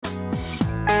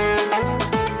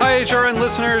HRN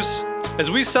listeners.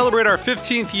 As we celebrate our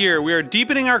 15th year, we are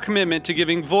deepening our commitment to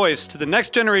giving voice to the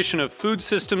next generation of food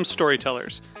systems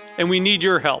storytellers, and we need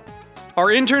your help. Our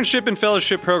internship and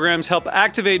fellowship programs help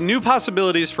activate new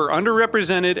possibilities for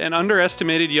underrepresented and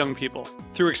underestimated young people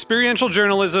through experiential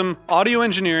journalism, audio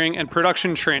engineering, and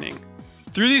production training.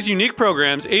 Through these unique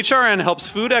programs, HRN helps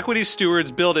food equity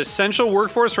stewards build essential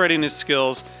workforce readiness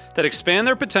skills that expand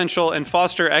their potential and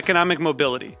foster economic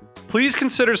mobility. Please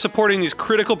consider supporting these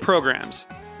critical programs.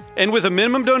 And with a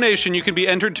minimum donation, you can be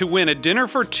entered to win a dinner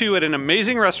for two at an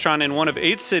amazing restaurant in one of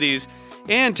 8 cities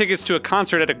and tickets to a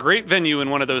concert at a great venue in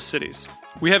one of those cities.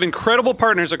 We have incredible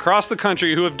partners across the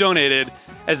country who have donated,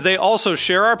 as they also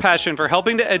share our passion for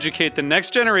helping to educate the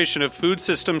next generation of food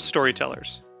systems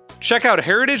storytellers. Check out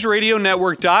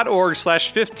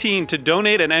heritageradionetwork.org/15 to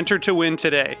donate and enter to win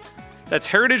today. That's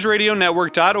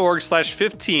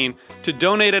heritageradionetwork.org/15 to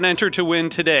donate and enter to win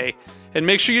today. And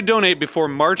make sure you donate before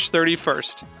March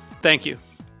 31st. Thank you.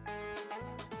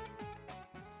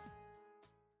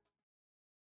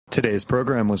 Today's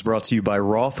program was brought to you by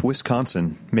Roth,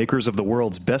 Wisconsin, makers of the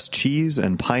world's best cheese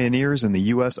and pioneers in the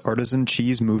U.S. artisan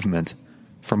cheese movement.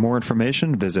 For more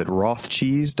information, visit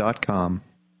rothcheese.com.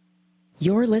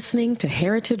 You're listening to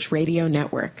Heritage Radio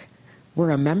Network.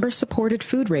 We're a member-supported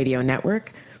food radio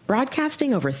network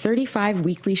broadcasting over 35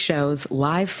 weekly shows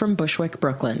live from Bushwick,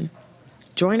 Brooklyn.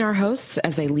 Join our hosts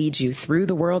as they lead you through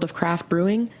the world of craft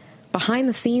brewing, behind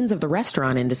the scenes of the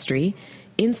restaurant industry,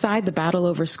 inside the battle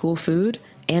over school food,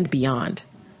 and beyond.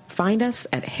 Find us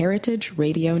at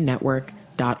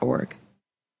heritageradionetwork.org.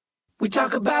 We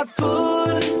talk about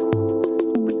food,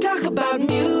 we talk about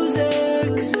music,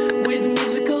 with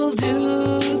musical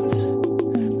dudes,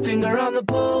 finger on the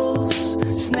pulse,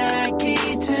 Snacky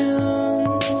Tunes.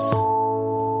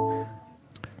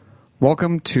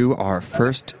 Welcome to our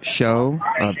first show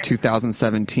of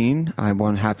 2017. I'm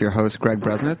one half your host, Greg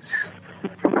Bresnitz.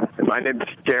 My name is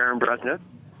Darren Bresnitz.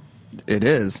 It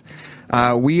is.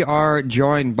 We are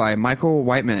joined by Michael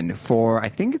Whiteman for, I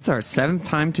think it's our 7th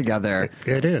time together.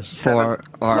 It is. For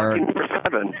our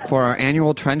Number 7.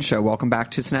 annual trend show. Welcome back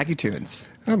to Snacky Tunes.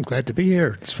 I'm glad to be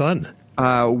here. It's fun.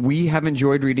 We have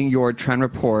enjoyed reading your trend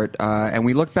report, and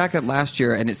we look back at last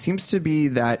year, and it seems to be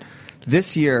that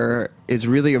this year is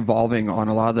really evolving on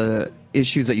a lot of the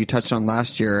issues that you touched on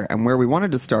last year, and where we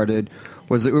wanted to start it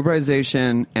was the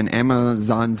Uberization and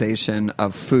Amazonization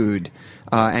of food,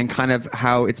 and kind of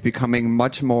how it's becoming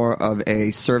much more of a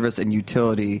service and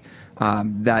utility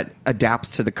that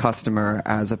adapts to the customer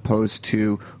as opposed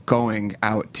to going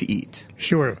out to eat.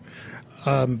 Sure.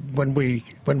 When we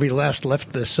last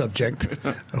left this subject,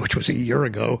 which was a year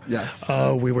ago, Yes.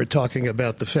 We were talking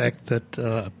about the fact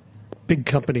that big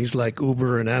companies like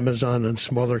Uber and Amazon and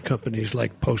smaller companies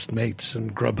like Postmates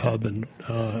and Grubhub and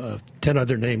 10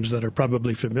 other names that are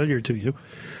probably familiar to you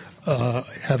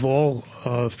have all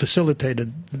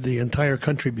facilitated the entire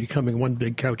country becoming one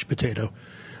big couch potato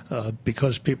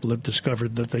because people have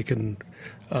discovered that they can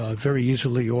very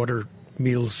easily order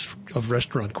meals of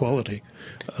restaurant quality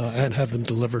and have them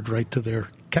delivered right to their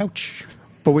couch.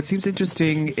 But what seems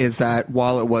interesting is that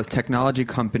while it was technology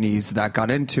companies that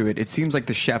got into it, it seems like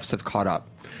the chefs have caught up,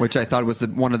 which I thought was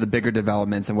one of the bigger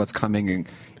developments in what's coming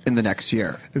in the next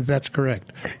year. That's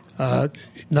correct.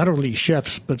 Not only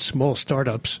chefs, but small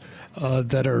startups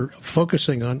that are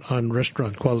focusing on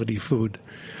restaurant quality food.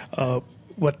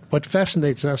 What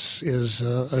fascinates us is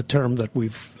a term that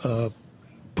we've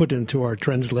put into our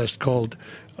trends list called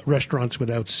restaurants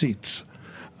without seats.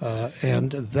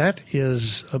 And that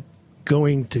is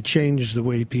going to change the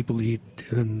way people eat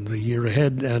in the year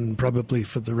ahead and probably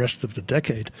for the rest of the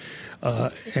decade.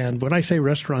 And when I say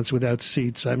restaurants without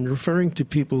seats, I'm referring to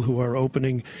people who are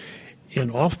opening in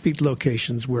offbeat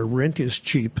locations where rent is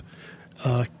cheap,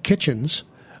 kitchens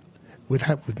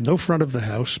with no front of the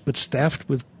house, but staffed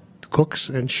with cooks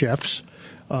and chefs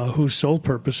whose sole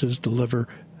purpose is to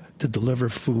deliver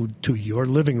food to your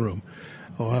living room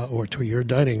or to your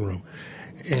dining room.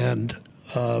 And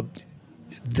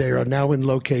they are now in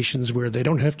locations where they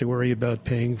don't have to worry about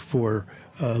paying for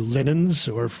linens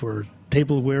or for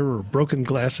tableware or broken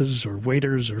glasses or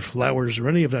waiters or flowers or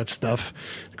any of that stuff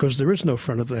because there is no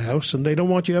front of the house and they don't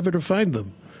want you ever to find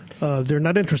them. They're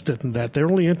not interested in that. They're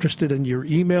only interested in your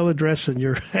email address and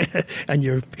your and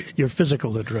your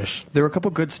physical address. There were a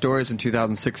couple good stories in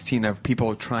 2016 of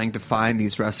people trying to find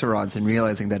these restaurants and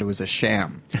realizing that it was a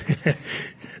sham.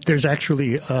 There's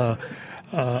actually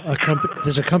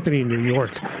There's a company in New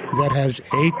York that has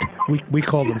 8. We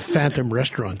call them phantom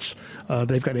restaurants.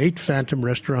 They've got 8 phantom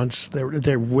restaurants.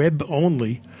 They're web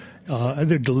only.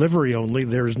 They're delivery only.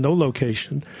 There is no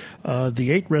location.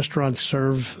 The 8 restaurants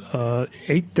serve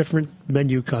 8 different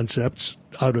menu concepts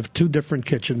out of 2 different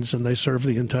kitchens, and they serve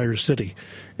the entire city.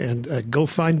 And go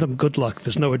find them. Good luck.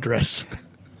 There's no address.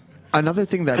 Another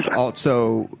thing that's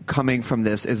also coming from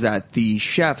this is that the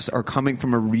chefs are coming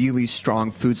from a really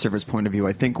strong food service point of view.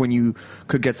 I think when you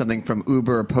could get something from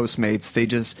Uber or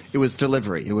Postmates, it was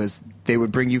delivery. They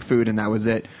would bring you food and that was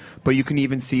it. But you can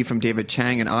even see from David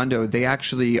Chang and Ando, they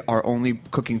actually are only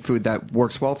cooking food that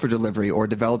works well for delivery, or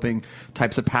developing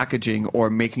types of packaging,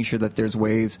 or making sure that there's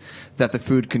ways that the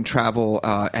food can travel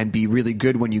and be really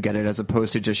good when you get it, as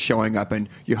opposed to just showing up and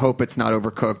you hope it's not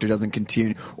overcooked or doesn't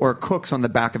continue, or it cooks on the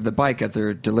back of the bike as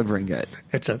they're delivering it.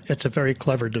 It's a very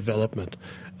clever development.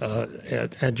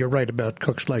 And you're right about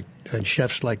cooks and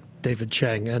chefs like David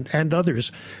Chang and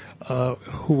others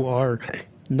who are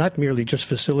not merely just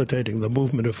facilitating the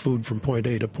movement of food from point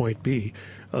A to point B,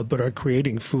 but are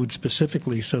creating food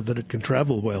specifically so that it can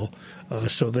travel well,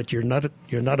 so that you're not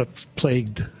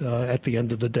plagued at the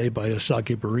end of the day by a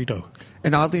soggy burrito.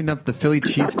 And oddly enough, the Philly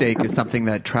cheesesteak is something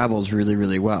that travels really,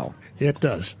 really well. It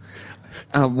does.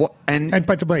 And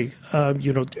by the way,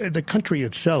 the country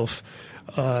itself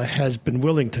has been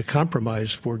willing to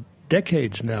compromise for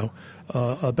decades now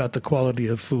about the quality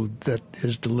of food that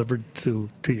is delivered to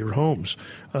your homes.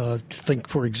 Think,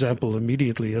 for example,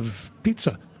 immediately of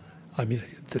pizza. I mean,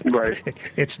 right.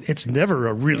 It's never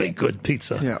a really good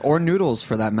pizza. Yeah, or noodles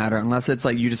for that matter, unless it's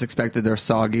like you just expect that they're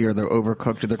soggy or they're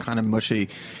overcooked or they're kind of mushy.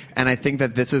 And I think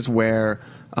that this is where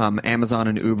Amazon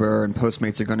and Uber and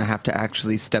Postmates are going to have to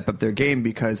actually step up their game,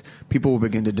 because people will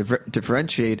begin to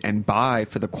differentiate and buy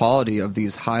for the quality of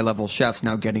these high-level chefs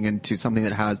now getting into something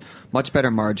that has much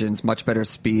better margins, much better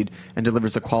speed, and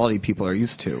delivers the quality people are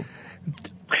used to.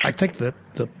 I think that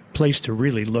the place to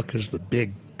really look is the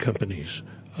big companies,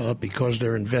 because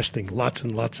they're investing lots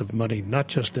and lots of money, not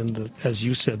just in as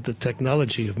you said, the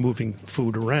technology of moving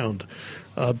food around,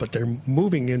 but they're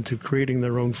moving into creating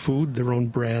their own food, their own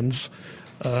brands,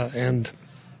 and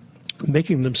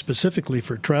making them specifically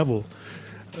for travel.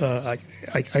 I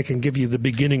can give you the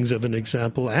beginnings of an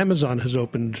example. Amazon has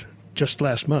opened just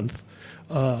last month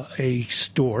a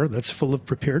store that's full of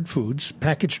prepared foods,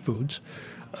 packaged foods,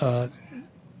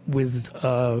 with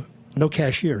no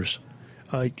cashiers.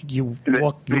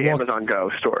 The Amazon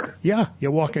Go store. Yeah, you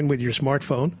walk in with your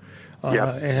smartphone,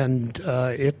 and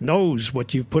it knows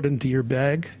what you've put into your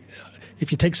bag.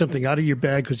 If you take something out of your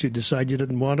bag because you decide you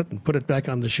didn't want it and put it back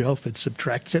on the shelf, it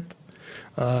subtracts it,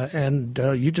 and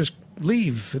you just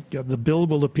leave. The bill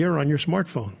will appear on your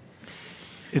smartphone.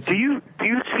 Do you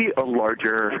see a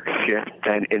larger shift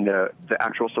than in the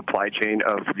actual supply chain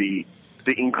of the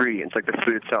ingredients, like the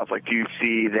food itself? Like, do you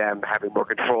see them having more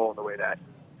control in the way that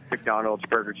McDonald's,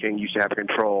 Burger King used to have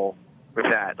control with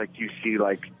that? Like, do you see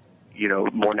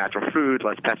more natural food,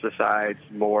 less pesticides,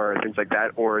 more things like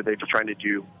that, or are they just trying to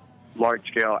do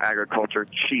large-scale agriculture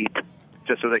cheap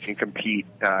just so they can compete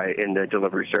in the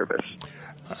delivery service?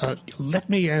 Let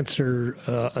me answer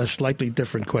a slightly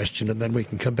different question, and then we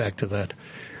can come back to that.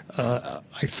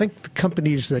 I think the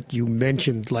companies that you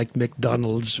mentioned, like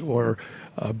McDonald's or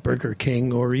Burger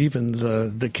King, or even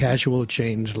the casual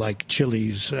chains like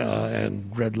Chili's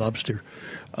and Red Lobster,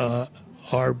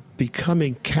 are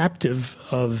becoming captive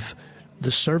of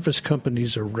the service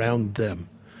companies around them.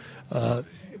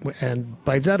 And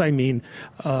by that I mean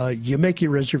you make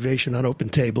your reservation on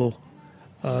OpenTable.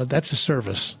 That's a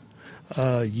service.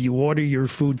 You order your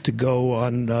food to go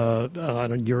on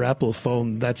your Apple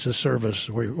phone. That's a service,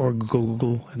 or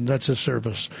Google, and that's a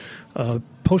service.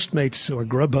 Postmates or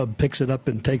Grubhub picks it up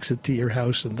and takes it to your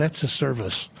house, and that's a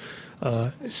service.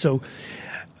 So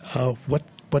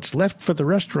what's left for the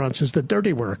restaurants is the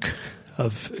dirty work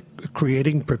of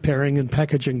creating, preparing, and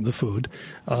packaging the food,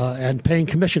 and paying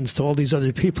commissions to all these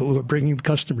other people who are bringing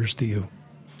customers to you.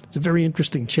 It's a very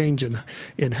interesting change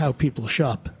in how people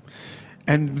shop.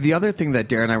 And the other thing that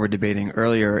Darren and I were debating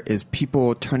earlier is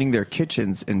people turning their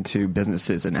kitchens into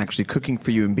businesses and actually cooking for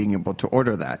you and being able to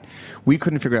order that. We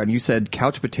couldn't figure out. You said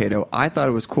couch potato. I thought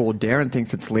it was cool. Darren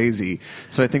thinks it's lazy.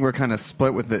 So I think we're kind of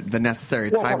split with the necessary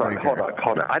tiebreaker.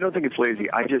 Hold on. I don't think it's lazy.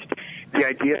 The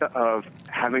idea of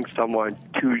having someone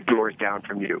 2 doors down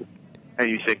from you,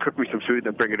 and you say, cook me some food,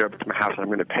 then bring it over to my house, and I'm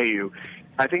going to pay you.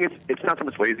 I think it's not so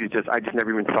much lazy. I just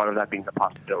never even thought of that being a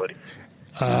possibility.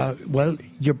 Well,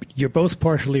 you're both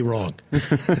partially wrong.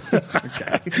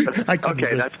 Okay. I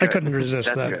couldn't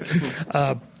resist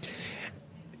that.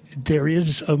 there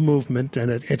is a movement,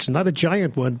 and it's not a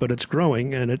giant one, but it's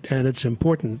growing, and it's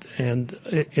important. And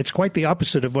it's quite the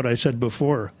opposite of what I said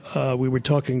before. We were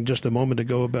talking just a moment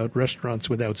ago about restaurants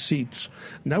without seats.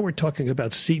 Now we're talking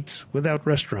about seats without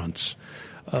restaurants.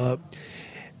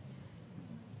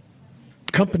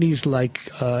 Companies like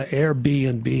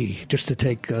Airbnb, just to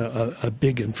take a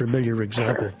big and familiar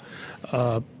example,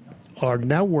 are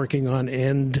now working on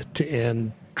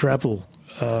end-to-end travel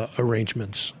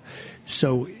arrangements.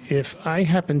 So if I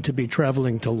happen to be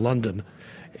traveling to London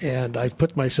and I've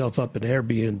put myself up an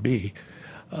Airbnb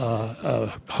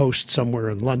host somewhere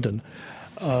in London,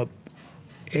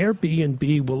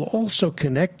 Airbnb will also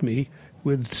connect me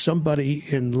with somebody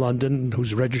in London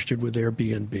who's registered with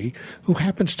Airbnb who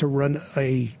happens to run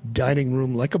a dining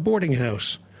room like a boarding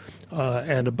house.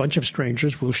 And a bunch of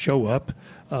strangers will show up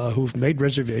who've made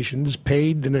reservations,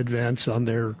 paid in advance on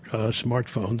their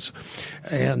smartphones,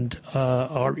 and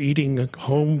are eating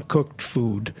home-cooked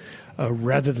food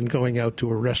rather than going out to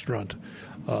a restaurant.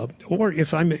 Or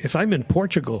if I'm in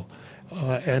Portugal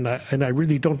and I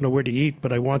really don't know where to eat,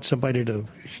 but I want somebody to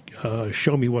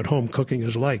show me what home cooking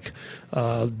is like,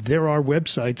 there are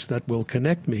websites that will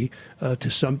connect me to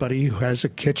somebody who has a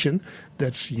kitchen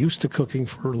that's used to cooking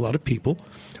for a lot of people,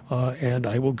 and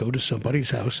I will go to somebody's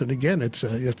house. And again,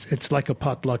 it's like a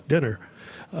potluck dinner.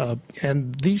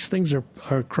 And these things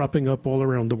are cropping up all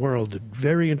around the world. A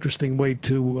very interesting way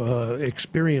to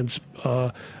experience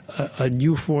a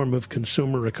new form of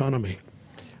consumer economy.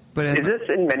 But is this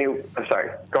in many? I'm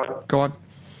sorry. Go on.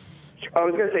 I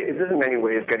was going to say, is this in many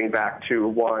ways getting back to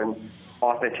one,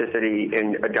 authenticity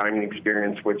in a dining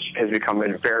experience, which has become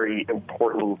a very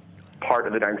important part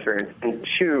of the dining experience, and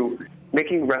two,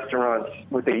 making restaurants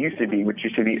what they used to be, which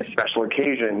used to be a special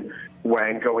occasion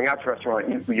when going out to a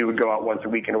restaurant, you would go out once a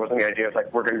week, and it wasn't the idea. It's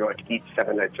like, we're going to go out to eat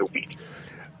 7 nights a week.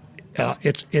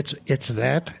 It's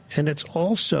that, and it's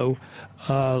also,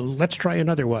 let's try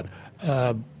another one.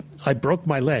 I broke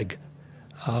my leg,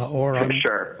 or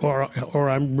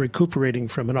I'm recuperating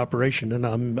from an operation, and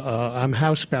I'm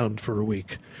housebound for a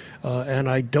week, and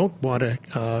I don't want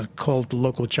to call the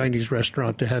local Chinese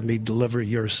restaurant to have me deliver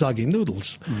your soggy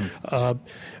noodles, but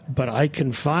I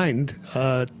can find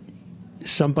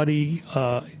somebody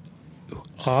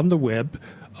on the web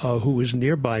who is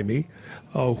nearby me.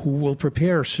 Who will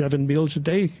prepare 7 meals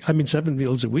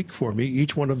a week for me,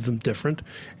 each one of them different,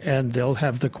 and they'll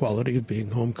have the quality of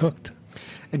being home cooked.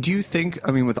 And do you think,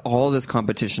 with all this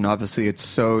competition, obviously it's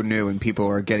so new and people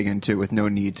are getting into it with no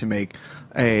need to make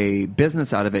a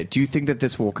business out of it. Do you think that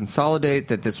this will consolidate,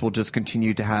 that this will just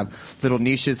continue to have little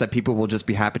niches that people will just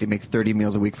be happy to make 30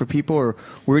 meals a week for people? Or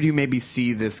where do you maybe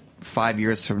see this 5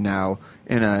 years from now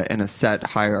in a set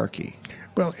hierarchy?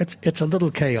 Well, it's a little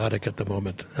chaotic at the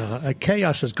moment.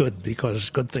 Chaos is good because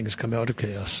good things come out of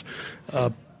chaos.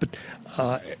 I'm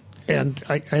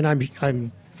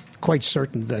quite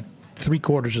certain that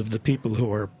 3/4 of the people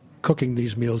who are cooking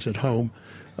these meals at home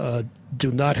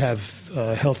do not have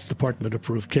health department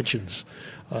approved kitchens.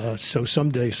 So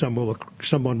someday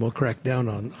someone will crack down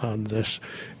on this.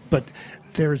 But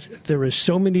there is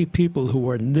so many people who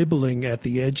are nibbling at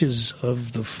the edges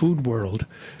of the food world,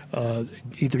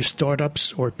 either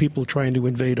startups or people trying to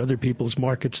invade other people's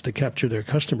markets to capture their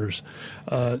customers,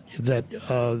 that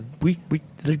there'll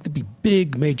be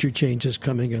big major changes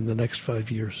coming in the next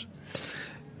 5 years.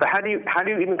 But how do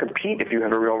you even compete if you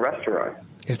have a real restaurant?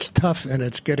 It's tough, and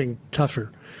it's getting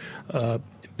tougher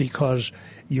because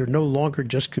you're no longer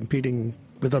just competing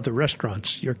with other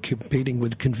restaurants. You're competing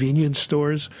with convenience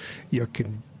stores. You're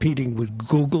competing with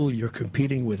Google. You're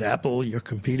competing with Apple. You're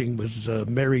competing with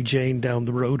Mary Jane down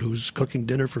the road who's cooking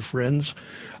dinner for friends.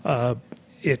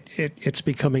 It's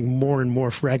becoming more and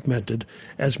more fragmented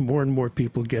as more and more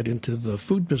people get into the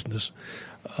food business.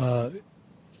 The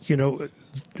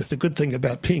good thing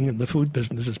about being in the food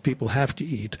business is people have to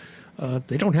eat.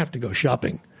 They don't have to go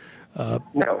shopping.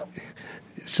 No.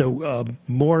 So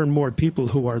more and more people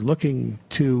who are looking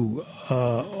to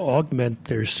augment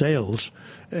their sales,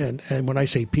 and when I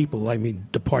say people, I mean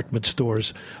department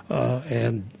stores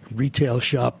and retail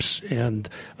shops and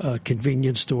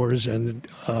convenience stores and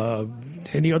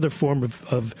any other form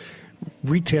of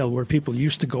retail where people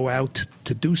used to go out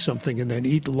to do something and then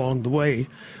eat along the way,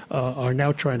 are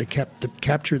now trying to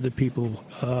capture the people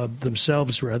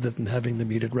themselves rather than having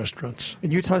them eat at restaurants.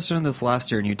 And you touched on this last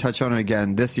year, and you touched on it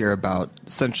again this year about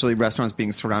essentially restaurants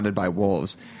being surrounded by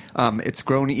wolves. It's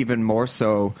grown even more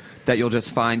so that you'll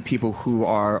just find people who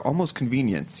are almost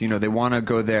convenience. They want to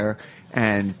go there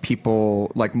and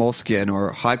people like Moleskine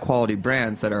or high-quality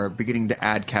brands that are beginning to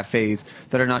add cafes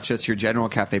that are not just your general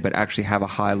cafe, but actually have a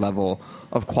high level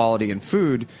of quality and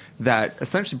food that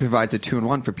essentially provides a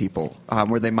 2-in-1 for people,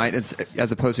 where they might,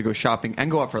 as opposed to go shopping and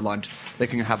go out for lunch, they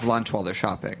can have lunch while they're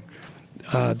shopping.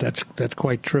 That's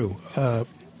quite true.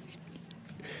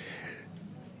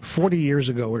 40 years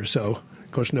ago or so,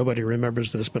 of course, nobody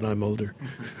remembers this, but I'm older.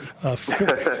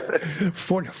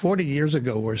 40 years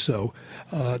ago or so,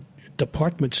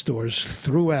 department stores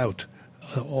threw out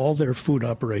all their food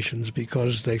operations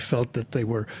because they felt that they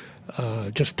were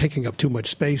just taking up too much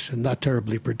space and not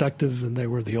terribly productive, and they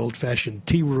were the old-fashioned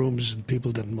tea rooms, and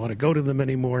people didn't want to go to them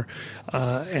anymore.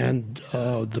 And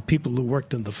the people who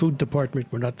worked in the food department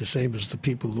were not the same as the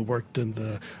people who worked in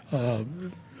the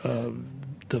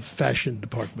fashion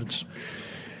departments.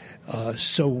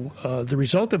 So the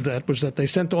result of that was that they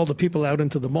sent all the people out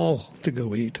into the mall to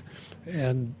go eat.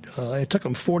 And it took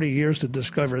them 40 years to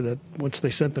discover that once they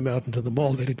sent them out into the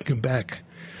mall, they didn't come back.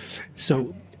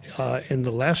 So in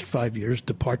the last 5 years,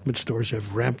 department stores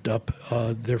have ramped up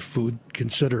their food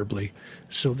considerably.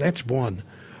 So that's one.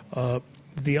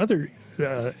 The other,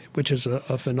 which is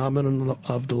a phenomenon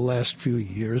of the last few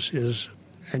years, is,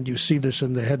 and you see this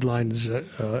in the headlines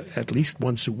at least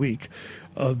once a week,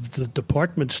 of the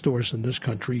department stores in this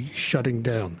country shutting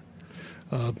down.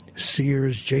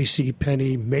 Sears, J.C.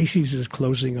 Penney, Macy's is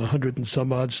closing 100 and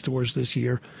some odd stores this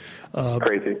year.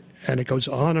 Crazy. And it goes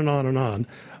on and on and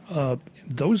on.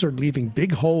 Those are leaving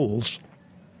big holes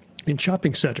in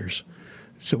shopping centers.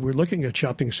 So we're looking at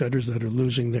shopping centers that are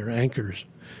losing their anchors.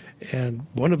 And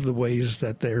one of the ways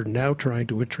that they're now trying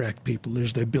to attract people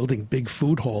is they're building big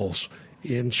food halls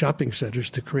in shopping centers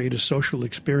to create a social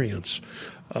experience.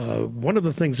 One of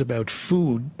the things about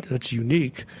food that's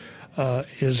unique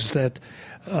is that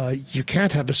you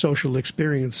can't have a social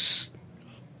experience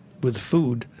with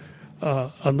food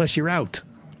unless you're out.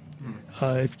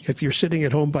 If you're sitting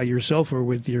at home by yourself or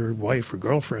with your wife or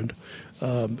girlfriend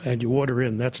and you order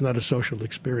in, that's not a social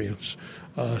experience.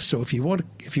 So if you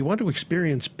want to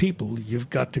experience people, you've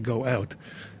got to go out.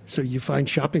 So you find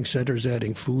shopping centers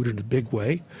adding food in a big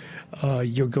way.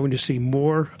 You're going to see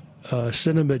more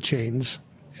cinema chains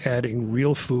adding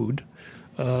real food.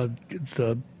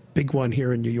 The big one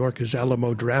here in New York is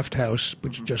Alamo Drafthouse,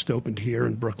 which just opened here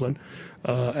in Brooklyn,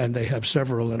 and they have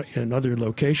several in other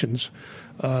locations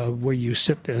where you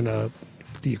sit in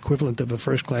the equivalent of a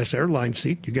first-class airline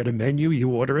seat. You get a menu, you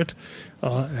order it,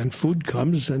 and food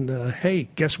comes, and hey,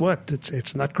 guess what?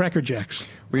 It's not Cracker Jacks.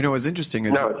 Well, you know what's interesting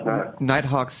is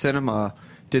Nighthawk Cinema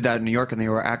did that in New York, and they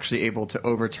were actually able to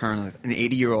overturn an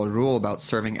 80-year-old rule about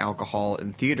serving alcohol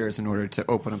in theaters in order to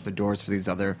open up the doors for these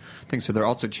other things. So they're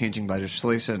also changing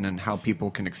legislation and how people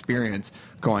can experience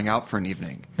going out for an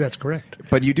evening. That's correct.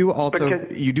 But you do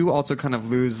also kind of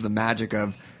lose the magic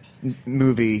of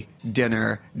movie,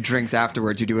 dinner, drinks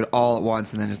afterwards. You do it all at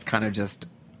once, and then it's kind of just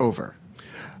over.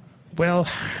 Well,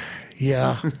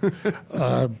 yeah.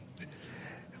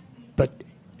 But,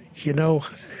 you know,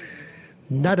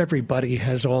 not everybody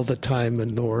has all the time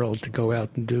in the world to go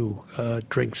out and do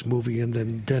drinks, movie, and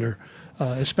then dinner,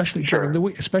 especially during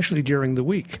the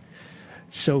week.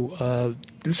 So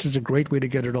this is a great way to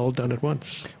get it all done at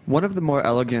once. One of the more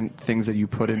elegant things that you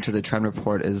put into the trend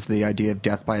report is the idea of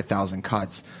death by 1,000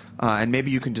 cuts. And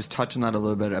maybe you can just touch on that a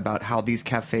little bit about how these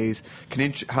cafes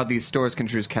how these stores can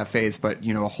introduce cafes, but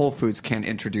a Whole Foods can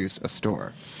introduce a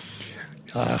store.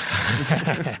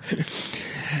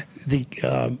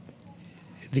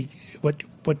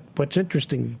 What's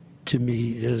interesting to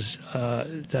me is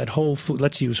that Whole Foods.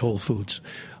 Let's use Whole Foods.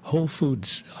 Whole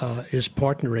Foods is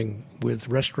partnering with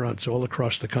restaurants all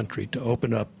across the country to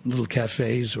open up little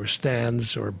cafes or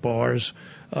stands or bars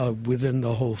within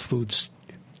the Whole Foods,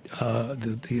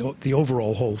 the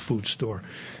overall Whole Foods store.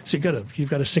 So you've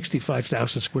got a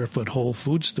 65,000 square foot Whole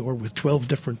Foods store with 12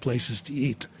 different places to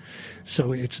eat.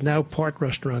 So it's now part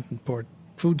restaurant and part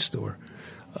food store.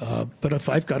 But if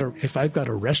I've got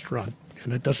a restaurant,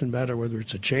 and it doesn't matter whether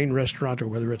it's a chain restaurant or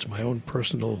whether it's my own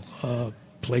personal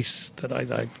place that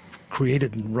I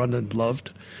created and run and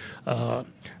loved,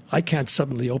 I can't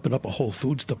suddenly open up a Whole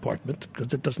Foods department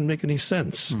because it doesn't make any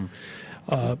sense.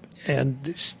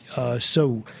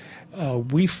 So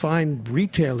we find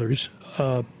retailers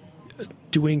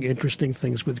doing interesting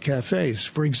things with cafes.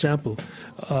 For example,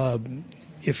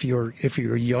 if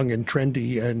you're young and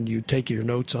trendy and you take your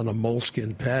notes on a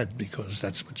moleskin pad because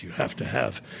that's what you have to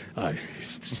have,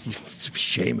 it's a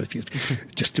shame if you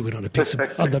just do it on a piece of,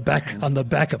 on the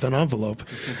back of an envelope.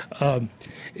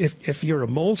 If you're a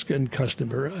moleskin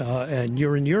customer and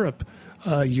you're in Europe,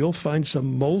 you'll find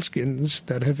some moleskins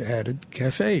that have added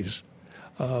cafes.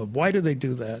 Why do they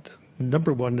do that?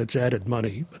 number one, it's added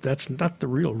money, but that's not the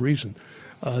real reason.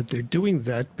 They're doing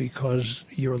that because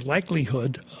your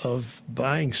likelihood of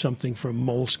buying something from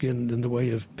Moleskine in the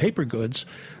way of paper goods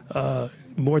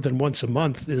more than once a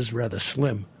month is rather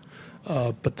slim.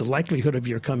 But the likelihood of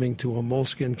your coming to a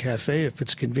Moleskine cafe, if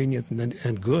it's convenient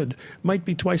and good, might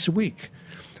be twice a week.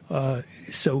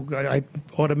 So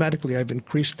I've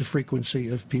increased the frequency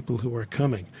of people who are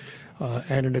coming.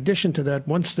 And in addition to that,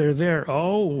 once they're there,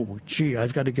 oh, gee,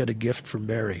 I've got to get a gift for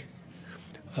Mary.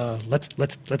 Let's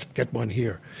get one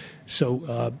here.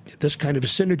 So this kind of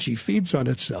synergy feeds on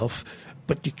itself,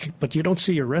 but you don't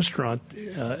see a restaurant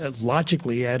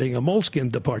logically adding a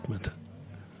Moleskine department.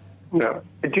 No.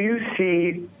 Do you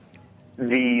see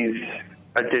these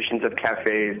additions of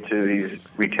cafes to these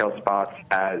retail spots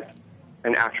as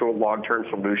an actual long-term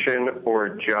solution or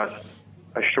just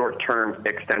a short-term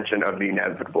extension of the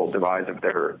inevitable demise of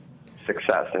their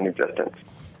success and existence?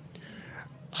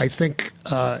 I think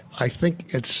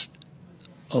it's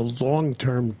a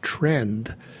long-term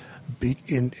trend,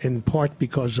 in part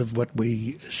because of what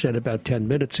we said about 10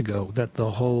 minutes ago, that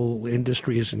the whole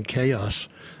industry is in chaos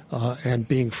and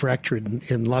being fractured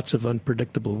in lots of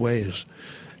unpredictable ways.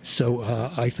 So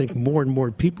I think more and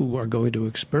more people are going to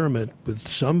experiment with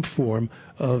some form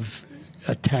of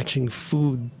attaching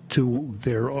food to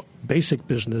their basic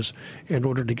business in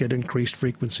order to get increased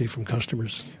frequency from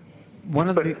customers.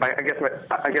 I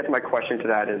guess my question to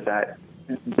that is that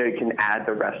they can add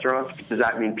the restaurants. Does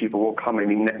that mean people will come? I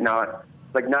mean, not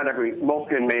every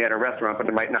Moleskine may add a restaurant, but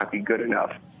it might not be good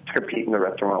enough to compete in the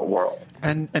restaurant world.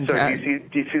 And so do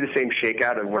you see the same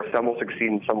shakeout of where some will succeed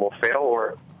and some will fail,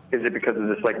 or is it because of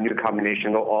this new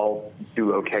combination they'll all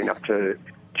do okay enough to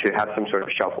have some sort of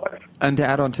shelf life? And to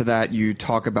add on to that, you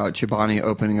talk about Chobani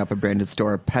opening up a branded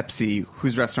store, Pepsi,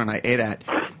 whose restaurant I ate at.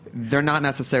 They're not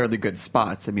necessarily good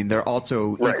spots. I mean, they're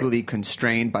also equally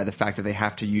constrained by the fact that they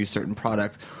have to use certain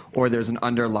products, or there's an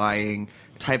underlying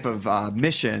type of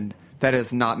mission that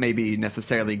is not maybe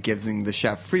necessarily giving the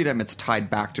chef freedom. It's tied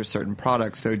back to certain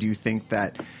products. So do you think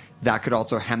that could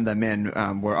also hem them in,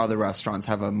 where other restaurants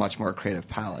have a much more creative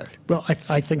palette? Well,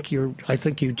 I think you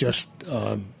just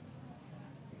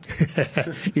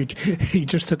you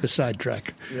just took a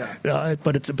sidetrack. Yeah.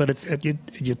 But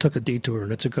you took a detour,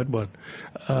 and it's a good one.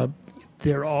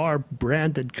 There are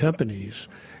branded companies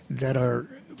that are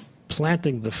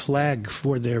planting the flag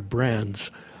for their brands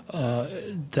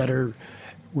that are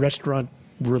restaurant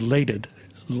related.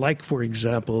 Like, for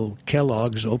example,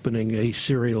 Kellogg's opening a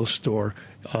cereal store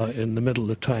in the middle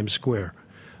of Times Square.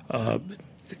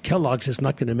 Kellogg's is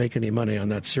not going to make any money on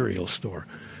that cereal store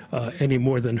any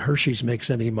more than Hershey's makes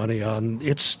any money on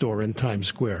its store in Times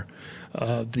Square.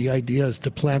 The idea is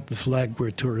to plant the flag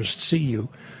where tourists see you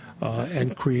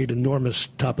and create enormous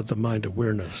top-of-the-mind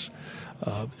awareness.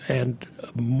 And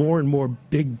more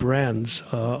big brands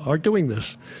are doing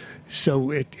this.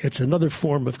 So it's another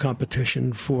form of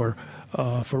competition for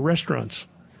restaurants.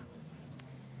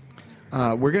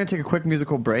 We're going to take a quick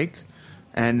musical break,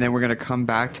 and then we're going to come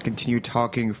back to continue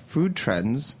talking food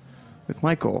trends with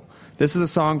Michael. This is a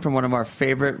song from one of our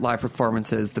favorite live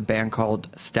performances, the band called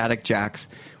Static Jacks.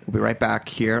 We'll be right back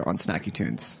here on Snacky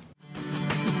Tunes.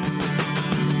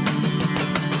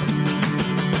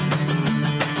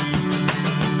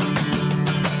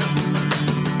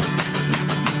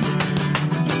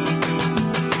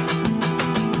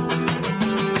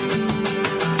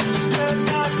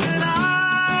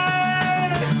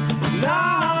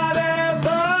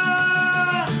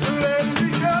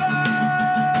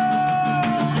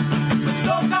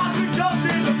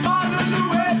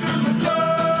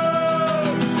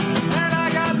 And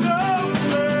I got no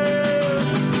place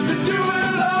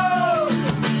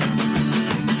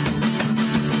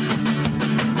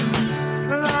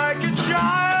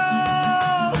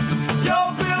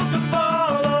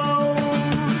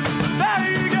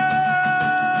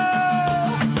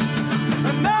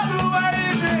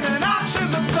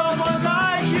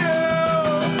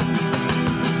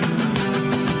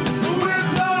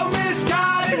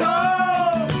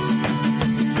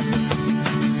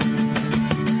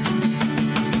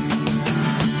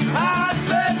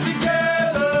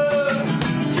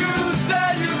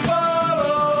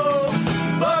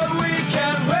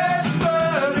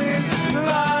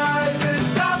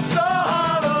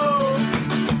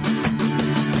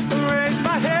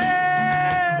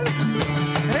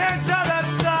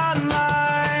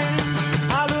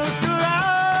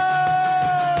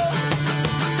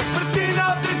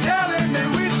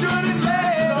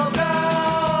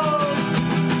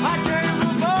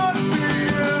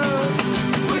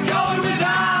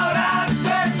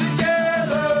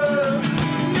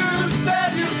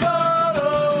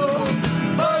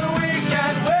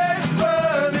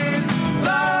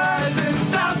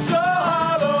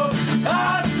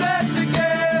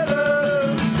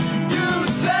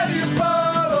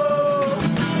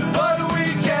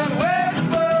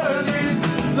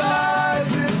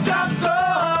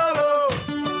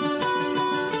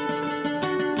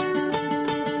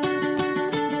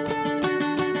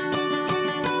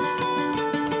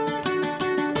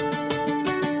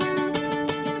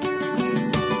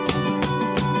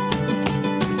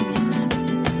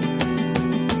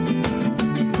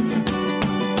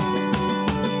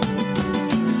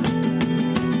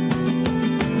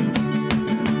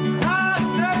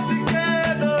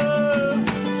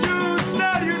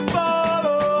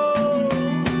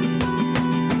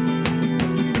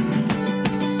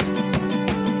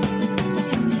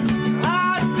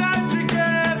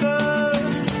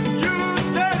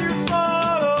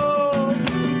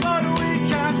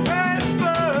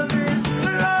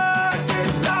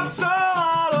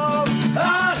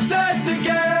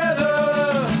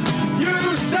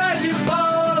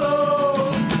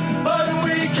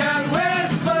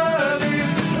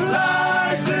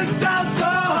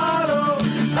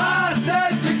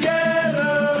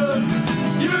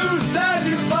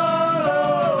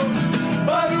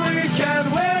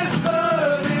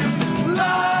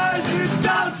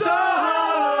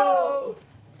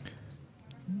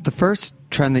first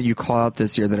trend that you call out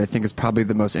this year that I think is probably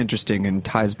the most interesting and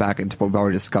ties back into what we've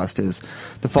already discussed is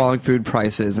the falling food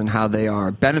prices and how they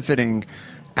are benefiting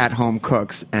at-home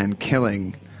cooks and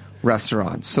killing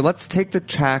restaurants. So let's take the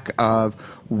track of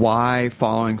why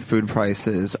falling food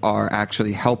prices are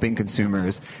actually helping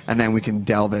consumers, and then we can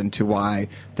delve into why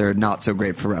they're not so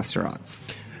great for restaurants.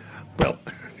 Well,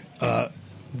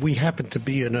 we happen to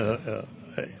be in a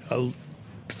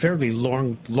fairly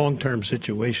long-term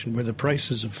situation where the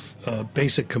prices of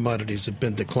basic commodities have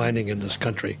been declining in this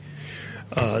country.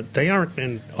 They aren't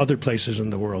in other places in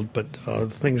the world, but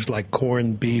things like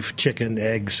corn, beef, chicken,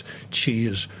 eggs,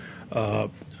 cheese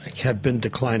have been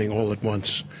declining all at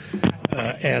once.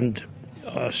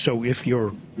 So if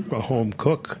you're a home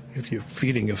cook, if you're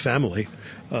feeding a family,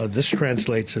 this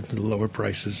translates into lower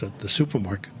prices at the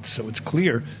supermarket. So it's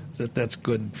clear that that's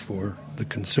good for the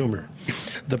consumer.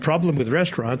 The problem with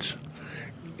restaurants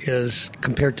is,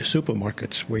 compared to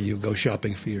supermarkets where you go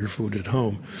shopping for your food at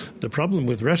home, the problem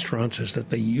with restaurants is that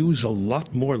they use a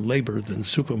lot more labor than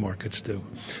supermarkets do.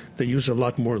 They use a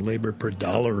lot more labor per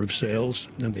dollar of sales,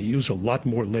 and they use a lot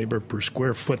more labor per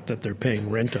square foot that they're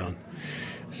paying rent on.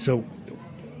 So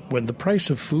when the price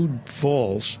of food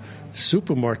falls,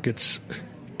 supermarkets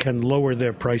can lower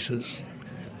their prices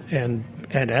and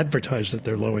advertise that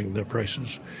they're lowering their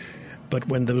prices. But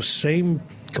when those same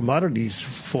commodities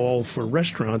fall for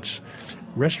restaurants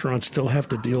still have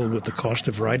to deal with the cost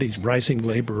of rising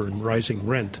labor and rising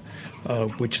rent,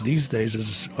 which these days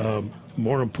is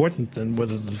more important than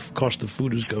whether the cost of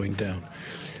food is going down.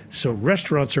 So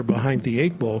restaurants are behind the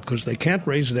eight ball because they can't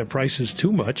raise their prices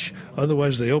too much.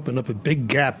 Otherwise, they open up a big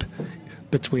gap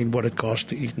between what it costs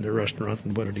to eat in the restaurant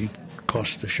and what it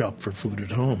costs to shop for food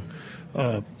at home.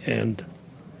 And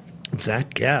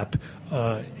that gap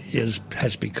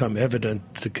has become evident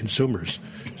to consumers,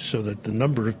 so that the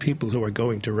number of people who are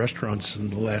going to restaurants in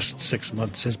the last 6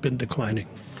 months has been declining.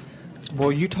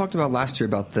 Well, you talked about last year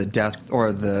about the death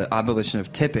or the abolition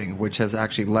of tipping, which has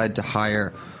actually led to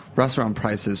higher restaurant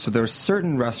prices. So there are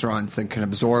certain restaurants that can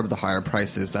absorb the higher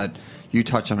prices that you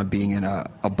touch on it being in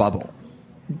a bubble.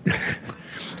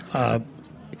 The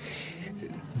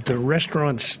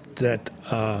restaurants that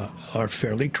are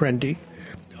fairly trendy,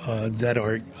 that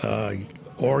are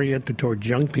oriented toward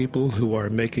young people who are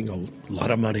making a lot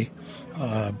of money,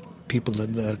 people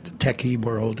in the techie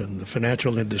world and the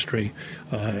financial industry,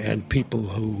 and people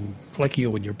who, like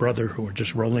you and your brother, who are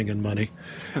just rolling in money.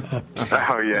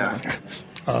 Oh, yeah.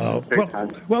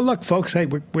 Well, look, folks, hey,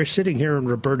 we're sitting here in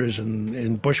Roberta's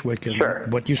in Bushwick in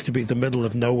what used to be the middle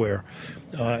of nowhere.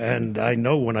 And I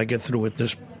know when I get through with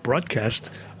this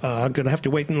broadcast, I'm going to have to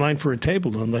wait in line for a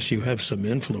table unless you have some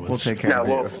influence. We'll take care of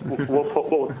you.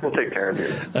 We'll take care of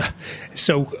you.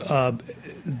 So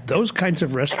those kinds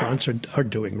of restaurants are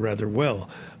doing rather well.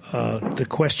 The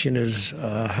question is,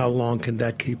 how long can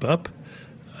that keep up?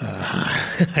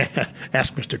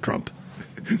 Ask Mr. Trump.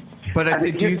 But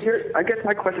I guess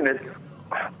my question is,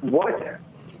 what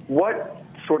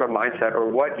sort of mindset or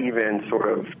what even sort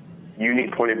of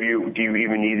unique point of view do you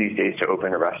even need these days to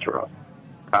open a restaurant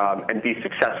and be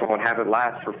successful and have it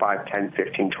last for 5, 10,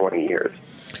 15, 20 years?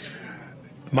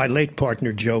 My late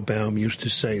partner, Joe Baum, used to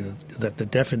say that the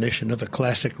definition of a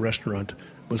classic restaurant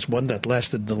was one that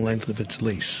lasted the length of its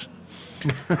lease.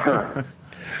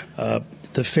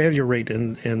 The failure rate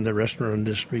in the restaurant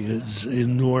industry is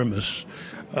enormous.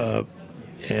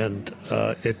 And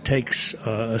it takes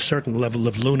a certain level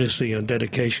of lunacy and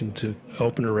dedication to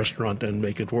open a restaurant and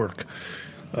make it work,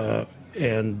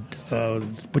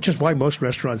 which is why most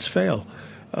restaurants fail.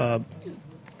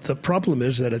 The problem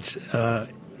is that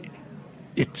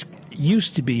it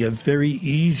used to be a very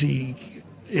easy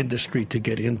industry to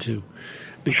get into,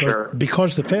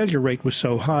 because the failure rate was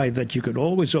so high that you could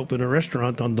always open a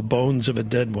restaurant on the bones of a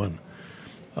dead one.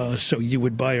 So you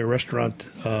would buy a restaurant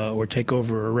or take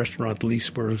over a restaurant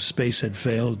lease where a space had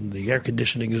failed and the air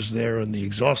conditioning is there and the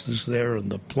exhaust is there and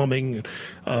the plumbing,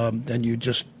 and you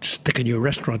just stick a new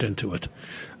restaurant into it.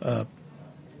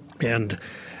 And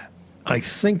I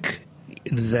think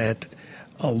that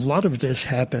a lot of this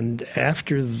happened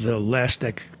after the last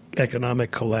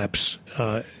economic collapse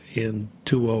in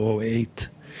 2008,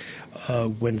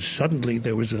 when suddenly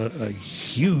there was a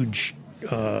huge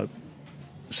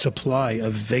supply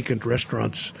of vacant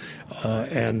restaurants,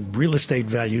 and real estate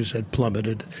values had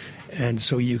plummeted, and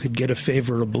so you could get a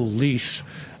favorable lease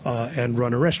and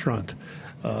run a restaurant.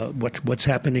 What's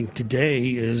happening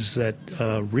today is that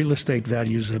real estate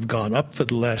values have gone up for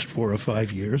the last 4 or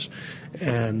 5 years,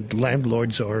 and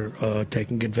landlords are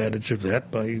taking advantage of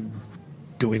that by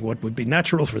doing what would be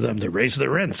natural for them. They raise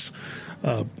their rents.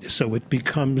 So it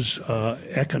becomes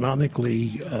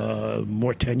economically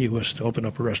more tenuous to open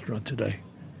up a restaurant today.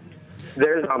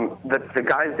 There's the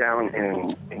guys down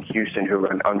in Houston who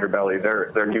run Underbelly.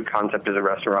 Their new concept is a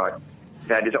restaurant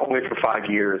that is only for 5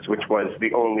 years, which was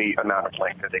the only amount of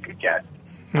length that they could get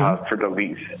for the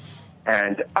lease.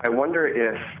 And I wonder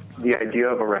if the idea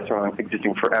of a restaurant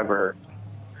existing forever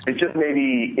is just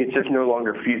it's just no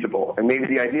longer feasible. And maybe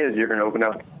the idea is you're going to open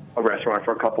up a restaurant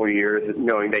for a couple of years,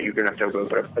 knowing that you're going to have to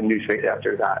open up a new space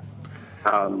after that.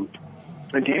 And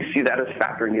do you see that as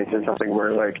factoring into something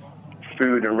where, like,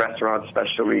 food and restaurants,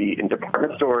 especially in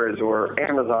department stores or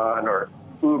Amazon or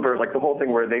Uber, like the whole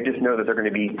thing where they just know that they're going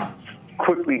to be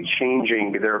quickly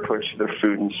changing their approach to their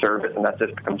food and service, and that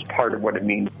just becomes part of what it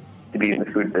means to be in the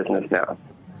food business now?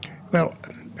 Well,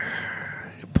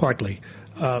 partly.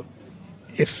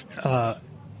 If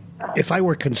I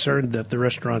were concerned that the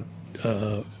restaurant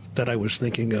that I was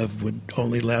thinking of would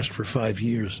only last for 5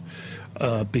 years,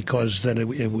 because then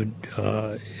it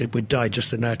would die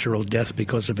just a natural death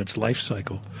because of its life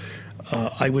cycle,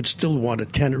 I would still want a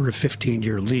 10 or a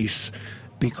 15-year lease,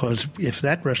 because if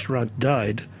that restaurant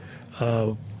died,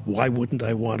 why wouldn't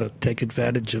I want to take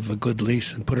advantage of a good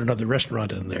lease and put another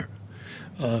restaurant in there?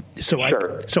 So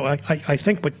I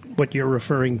think what you're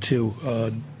referring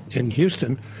to in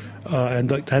Houston,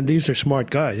 and these are smart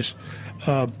guys,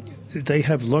 they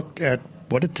have looked at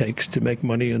what it takes to make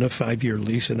money in a 5-year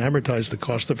lease and amortize the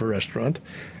cost of a restaurant,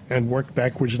 and worked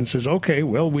backwards and says, okay,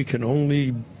 well, we can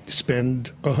only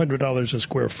spend $100 a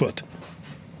square foot.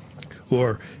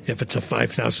 Or if it's a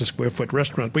 5,000 square foot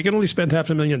restaurant, we can only spend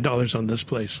 $500,000 on this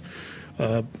place.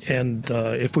 And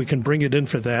if we can bring it in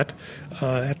for that,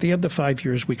 at the end of 5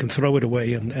 years, we can throw it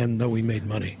away and know we made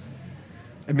money.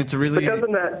 I mean, it's a really... But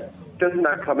doesn't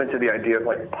that come into the idea of,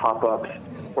 like, pop-ups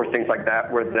or things like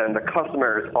that, where then the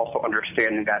customer is also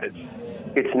understanding that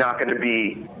it's not going to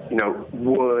be,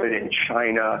 wood and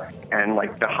china and,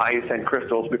 like, the highest end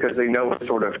crystals, because they know it's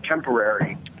sort of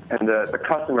temporary, and the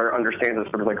customer understands it's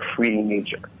sort of like fleeting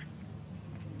nature.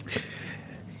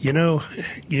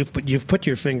 You've put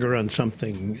your finger on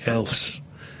something else.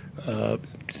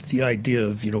 The idea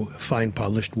of fine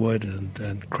polished wood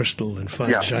and crystal and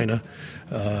fine china,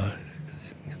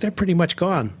 they're pretty much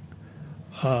gone.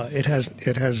 It has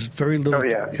very little.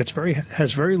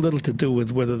 Has very little to do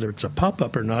with whether it's a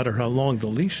pop-up or not, or how long the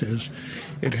lease is.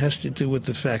 It has to do with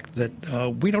the fact that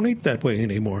we don't eat that way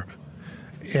anymore,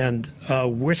 and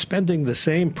we're spending the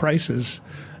same prices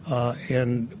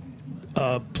in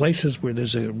places where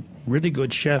there's a really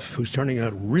good chef who's turning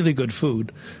out really good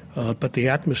food, but the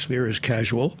atmosphere is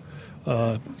casual,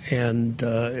 and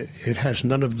it has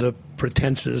none of the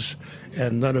pretenses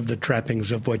and none of the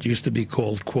trappings of what used to be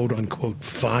called quote-unquote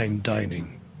fine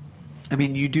dining. I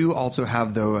mean, you do also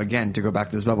have, though, again, to go back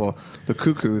to this bubble, the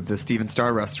Cuckoo, the Steven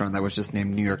Starr restaurant that was just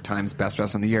named New York Times Best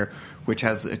Restaurant of the Year, which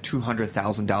has a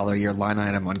 $200,000 a year line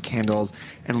item on candles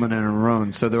and linen and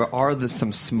maroon. So there are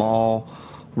some small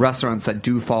restaurants that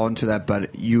do fall into that,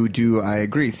 but you do, I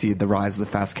agree, see the rise of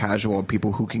the fast casual,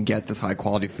 people who can get this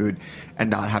high-quality food and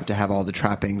not have to have all the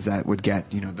trappings that would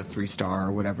get, the 3-star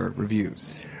or whatever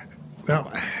reviews.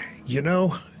 Well,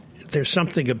 there's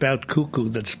something about Cuckoo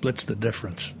that splits the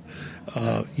difference.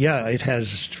 It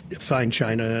has fine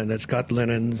china, and it's got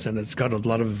linens, and it's got a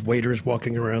lot of waiters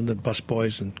walking around, and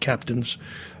busboys and captains,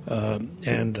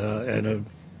 and a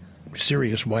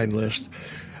serious wine list,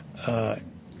 and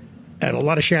a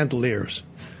lot of chandeliers.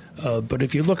 But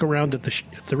if you look around at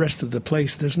the rest of the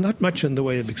place, there's not much in the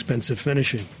way of expensive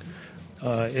finishing.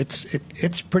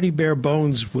 It's pretty bare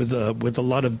bones with a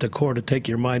lot of decor to take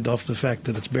your mind off the fact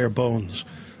that it's bare bones.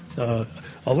 A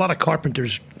lot of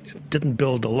carpenters didn't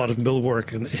build a lot of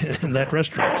millwork in that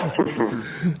restaurant.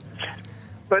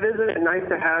 But isn't it nice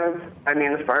to have? I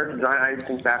mean, as far as design, I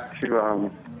think back to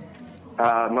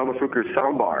Momofuku's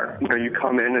soundbar. You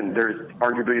come in and there's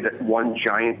arguably that one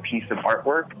giant piece of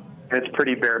artwork, and it's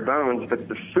pretty bare bones, but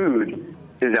the food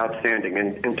is outstanding.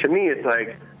 And to me, it's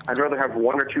like, I'd rather have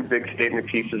one or two big statement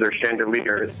pieces or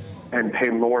chandeliers and pay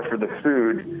more for the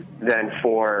food than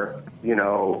for,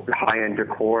 high-end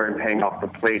decor and paying off the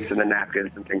plates and the napkins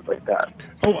and things like that.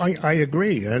 Oh, I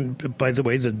agree. And by the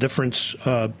way, the difference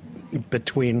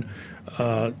between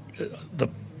the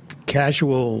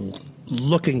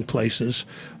casual-looking places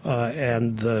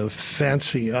and the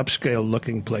fancy,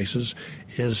 upscale-looking places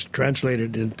is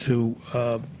translated into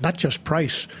not just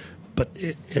price, but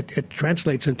it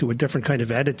translates into a different kind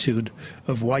of attitude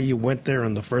of why you went there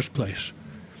in the first place.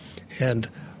 And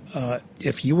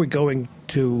if you were going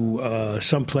to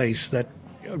some place that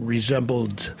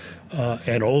resembled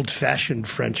an old-fashioned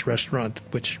French restaurant,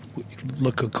 which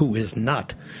Le Coucou is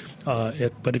not.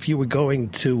 But if you were going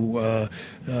to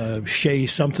Chez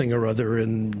something or other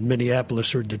in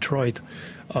Minneapolis or Detroit,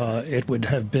 it would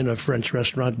have been a French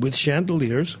restaurant with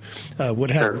chandeliers.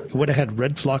 Would have had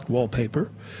red flocked wallpaper.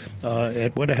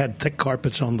 It would have had thick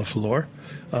carpets on the floor.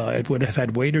 It would have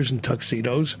had waiters in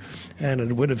tuxedos, and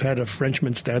it would have had a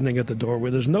Frenchman standing at the door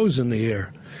with his nose in the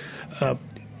air.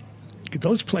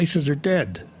 Those places are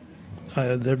dead.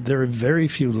 There are very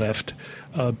few left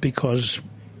because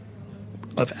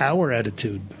of our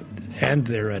attitude and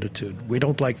their attitude. We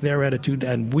don't like their attitude,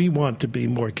 and we want to be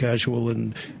more casual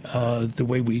in the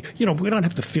way we don't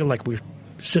have to feel like we're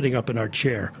sitting up in our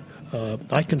chair.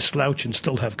 I can slouch and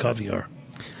still have caviar.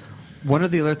 One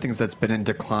of the other things that's been in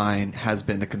decline has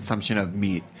been the consumption of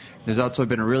meat. There's also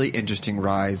been a really interesting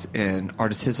rise in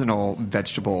artisanal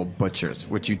vegetable butchers,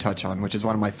 which you touch on, which is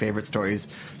one of my favorite stories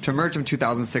to emerge from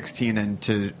 2016 and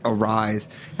to arise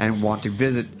and want to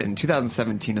visit in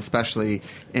 2017, especially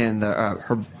in the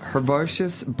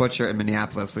Herbaceous Butcher in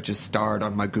Minneapolis, which is starred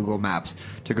on my Google Maps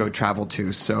to go travel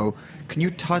to. So can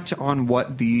you touch on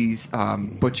what these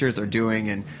butchers are doing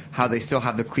and how they still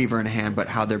have the cleaver in hand, but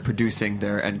how they're producing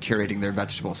and curating their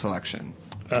vegetable selection?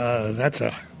 That's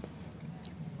a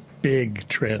big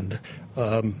trend,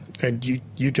 and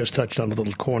you just touched on a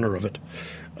little corner of it.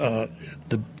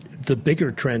 The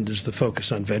bigger trend is the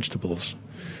focus on vegetables,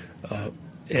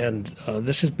 and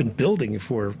this has been building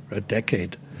for a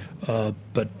decade,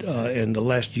 but in the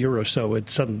last year or so,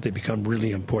 it's suddenly become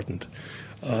really important.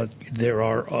 There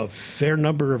are a fair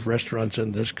number of restaurants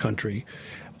in this country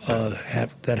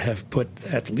that have put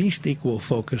at least equal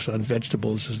focus on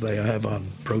vegetables as they have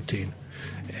on protein.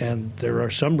 And there are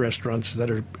some restaurants that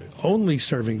are only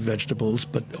serving vegetables,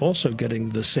 but also getting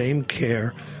the same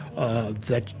care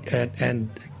and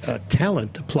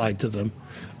talent applied to them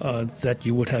that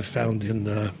you would have found in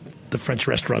the French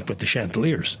restaurant with the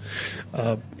chandeliers.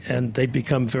 And they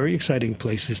become very exciting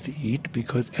places to eat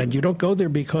and you don't go there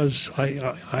because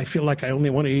I feel like I only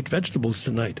want to eat vegetables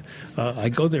tonight. I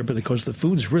go there because the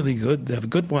food's really good. They have a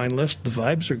good wine list. The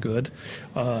vibes are good.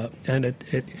 And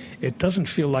it doesn't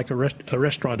feel like a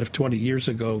restaurant of 20 years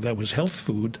ago that was health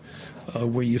food,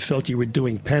 where you felt you were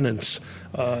doing penance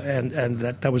and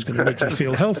that was going to make you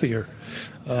feel healthier.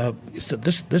 So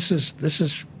this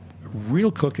is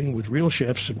real cooking with real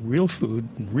chefs and real food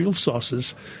and real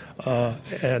sauces,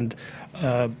 and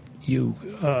you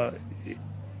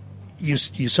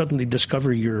suddenly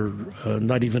discover you're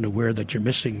not even aware that you're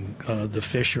missing the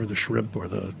fish or the shrimp or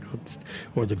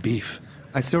the beef.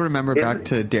 I still remember back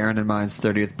to Darren and mine's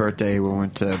 30th birthday when we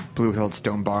went to Blue Hill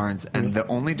Stone Barns, and the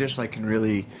only dish I can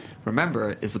really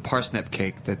remember is the parsnip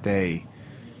cake that they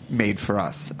made for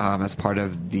us as part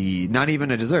of not even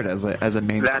a dessert, as a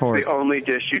main course. That's the only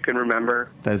dish you can remember?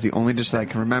 That is the only dish that I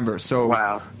can remember. So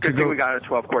wow. Good thing we got a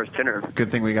 12-course dinner.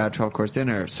 Good thing we got a 12-course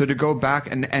dinner. So to go back,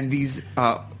 and these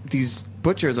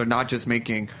butchers are not just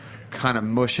making kind of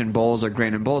mush and bowls or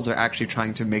grain and bowls. They're actually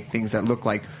trying to make things that look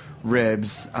like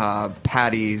ribs,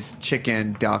 patties,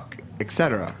 chicken, duck,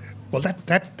 etc. Well,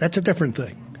 that's a different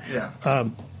thing. Yeah.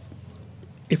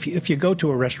 If you go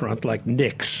to a restaurant like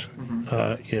Nick's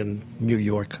in New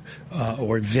York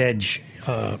or Veg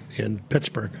in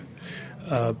Pittsburgh,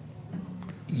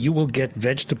 you will get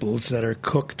vegetables that are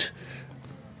cooked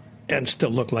and still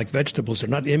look like vegetables. They're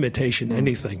not imitation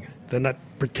anything. They're not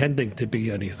pretending to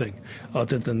be anything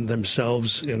other than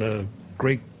themselves in a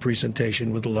great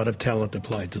presentation with a lot of talent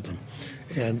applied to them.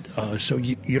 And so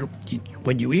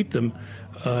when you eat them,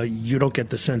 you don't get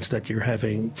the sense that you're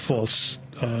having false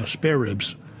spare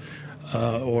ribs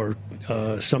or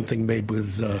something made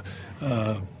with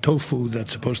tofu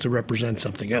that's supposed to represent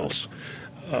something else.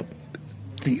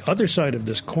 The other side of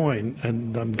this coin,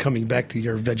 and I'm coming back to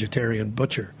your vegetarian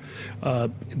butcher,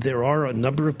 there are a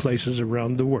number of places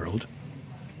around the world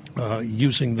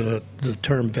using the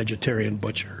term vegetarian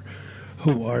butcher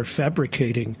who are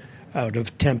fabricating out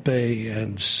of tempeh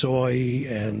and soy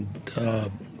and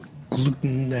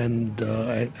gluten and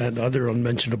other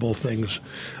unmentionable things,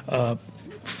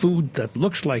 food that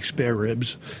looks like spare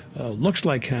ribs, looks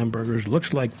like hamburgers,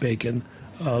 looks like bacon,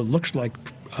 looks like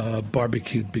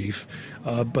barbecued beef,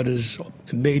 but is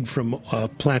made from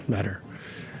plant matter.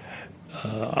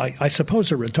 I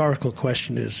suppose a rhetorical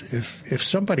question is, if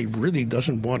somebody really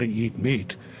doesn't want to eat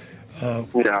meat,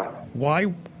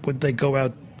 why would they go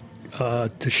out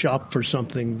to shop for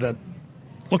something that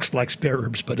looks like spare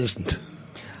ribs but isn't?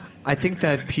 I think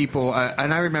that people,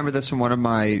 and I remember this from one of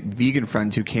my vegan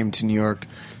friends who came to New York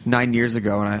 9 years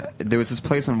ago, and there was this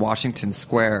place on Washington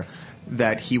Square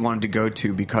that he wanted to go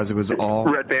to because it was all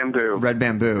Red Bamboo.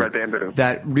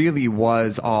 That really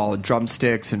was all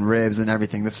drumsticks and ribs and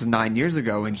everything. This was 9 years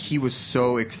ago, and he was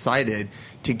so excited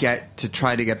to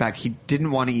try to get back. He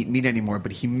didn't want to eat meat anymore,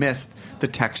 but he missed the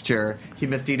texture. He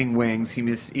missed eating wings. He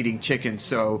missed eating chicken.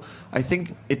 So I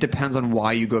think it depends on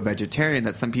why you go vegetarian,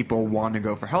 that some people want to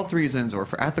go for health reasons or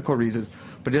for ethical reasons,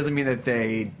 but it doesn't mean that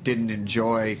they didn't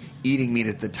enjoy eating meat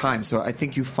at the time. So I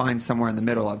think you find somewhere in the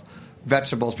middle of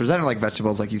vegetables presented like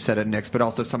vegetables, like you said at Nick's, but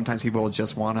also sometimes people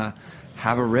just want to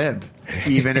have a rib,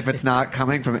 even if it's not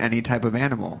coming from any type of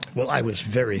animal. Well, I was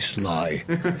very sly.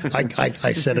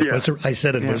 I said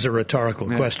it was a rhetorical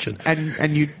question.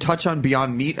 And you touch on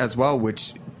Beyond Meat as well,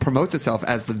 which promotes itself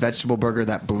as the vegetable burger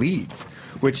that bleeds,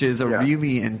 which is a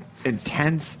really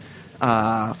intense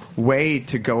way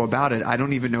to go about it. I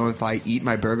don't even know if I eat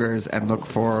my burgers and look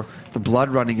for the blood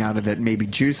running out of it, maybe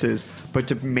juices, but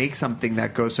to make something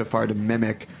that goes so far to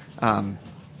mimic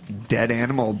dead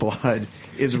animal blood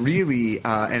is really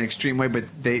an extreme way. But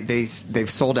they've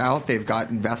sold out. They've got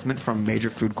investment from major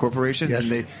food corporations,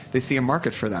 and they see a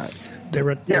market for that.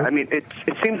 I mean, it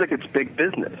seems like it's big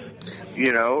business,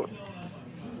 you know.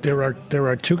 There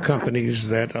are two companies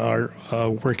that are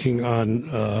working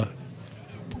on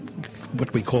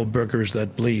what we call burgers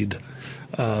that bleed,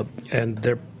 and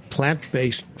they're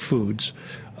plant-based foods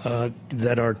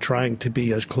that are trying to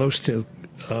be as close to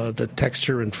the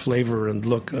texture and flavor and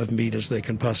look of meat as they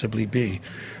can possibly be.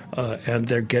 And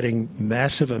they're getting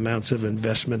massive amounts of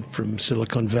investment from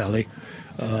Silicon Valley,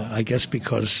 I guess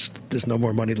because there's no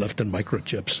more money left in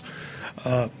microchips.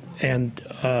 And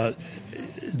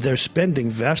they're spending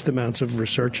vast amounts of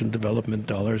research and development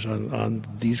dollars on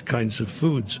these kinds of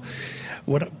foods.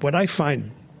 What I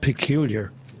find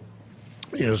peculiar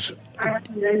is...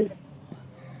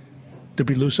 Did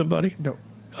we lose somebody? No.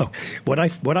 Oh, what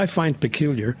I find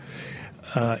peculiar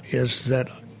is that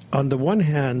on the one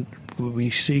hand, we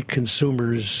see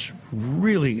consumers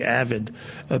really avid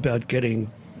about getting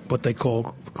what they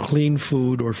call clean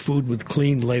food or food with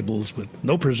clean labels, with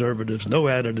no preservatives, no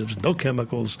additives, no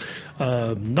chemicals,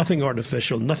 nothing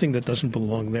artificial, nothing that doesn't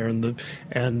belong there.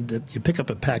 And you pick up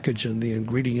a package and the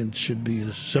ingredients should be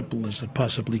as simple as it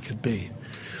possibly could be.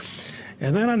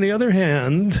 And then on the other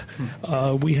hand,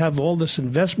 we have all this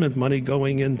investment money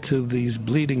going into these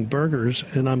bleeding burgers,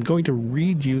 and I'm going to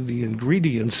read you the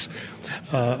ingredients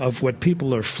of what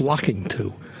people are flocking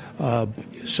to.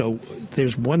 So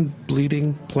there's one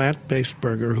bleeding plant-based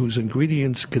burger whose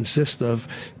ingredients consist of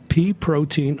pea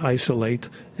protein isolate,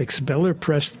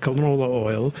 expeller-pressed canola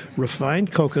oil,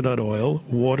 refined coconut oil,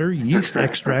 water, yeast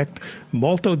extract,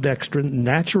 maltodextrin,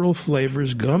 natural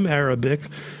flavors, gum arabic,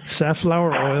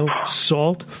 safflower oil,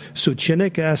 salt,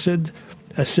 succinic acid,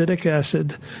 acetic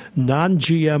acid,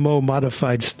 non-GMO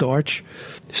modified starch,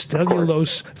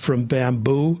 cellulose from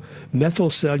bamboo, methyl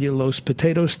cellulose,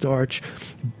 potato starch,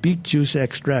 beet juice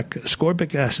extract,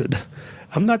 ascorbic acid.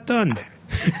 I'm not done.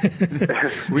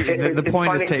 The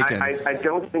point is taken. I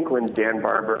don't think when Dan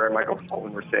Barber or Michael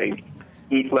Fulton were saying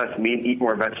eat less meat, eat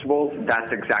more vegetables,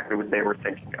 that's exactly what they were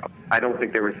thinking of. I don't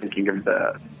think they were thinking of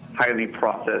the highly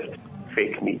processed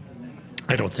fake meat.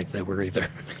 I don't think they were either.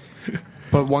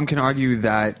 But one can argue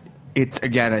that it's,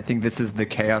 again, I think this is the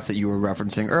chaos that you were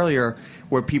referencing earlier,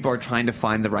 where people are trying to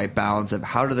find the right balance of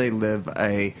how do they live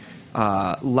a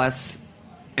less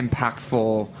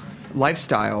impactful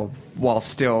lifestyle while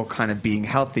still kind of being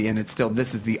healthy. And it's still,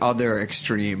 this is the other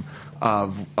extreme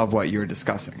of what you're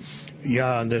discussing.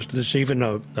 Yeah, and there's even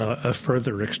a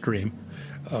further extreme.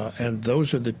 And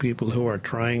those are the people who are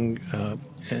trying,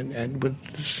 and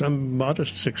with some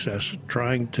modest success,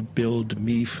 trying to build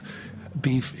beef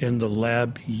in the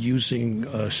lab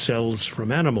using cells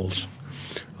from animals.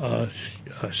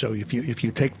 So if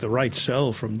you take the right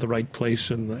cell from the right place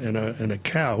in a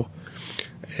cow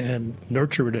and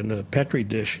nurture it in a Petri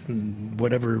dish and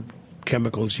whatever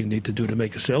chemicals you need to do to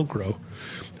make a cell grow,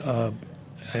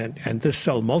 and this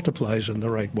cell multiplies in the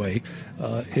right way,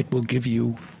 it will give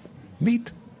you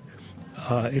meat.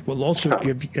 It will also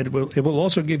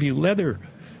give you leather.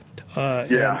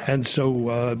 And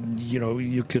so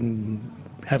you can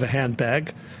have a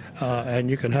handbag and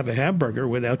you can have a hamburger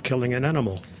without killing an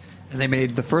animal. And they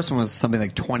made, the first one was something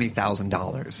like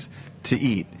 $20,000 to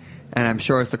eat. And I'm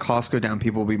sure as the costs go down,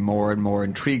 people will be more and more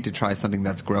intrigued to try something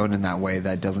that's grown in that way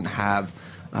that doesn't have,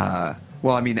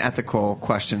 ethical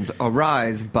questions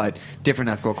arise, but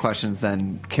different ethical questions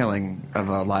than killing of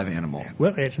a live animal.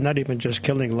 Well, it's not even just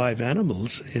killing live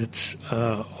animals. It's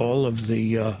all of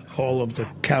the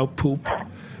cow poop,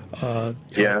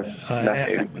 and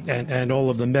all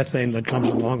of the methane that comes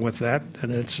along with that,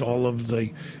 and it's all of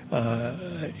the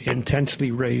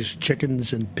intensely raised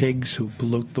chickens and pigs who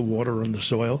pollute the water and the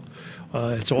soil.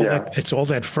 It's all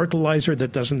that fertilizer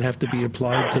that doesn't have to be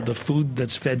applied to the food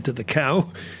that's fed to the cow.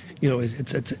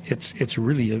 It's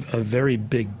really a very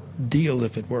big deal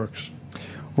if it works.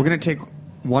 We're going to take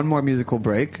one more musical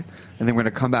break, and then we're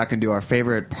going to come back and do our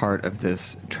favorite part of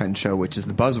this trend show, which is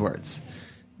the buzzwords.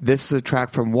 This is a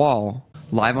track from Wall,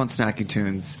 live on Snacky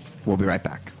Tunes. We'll be right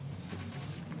back.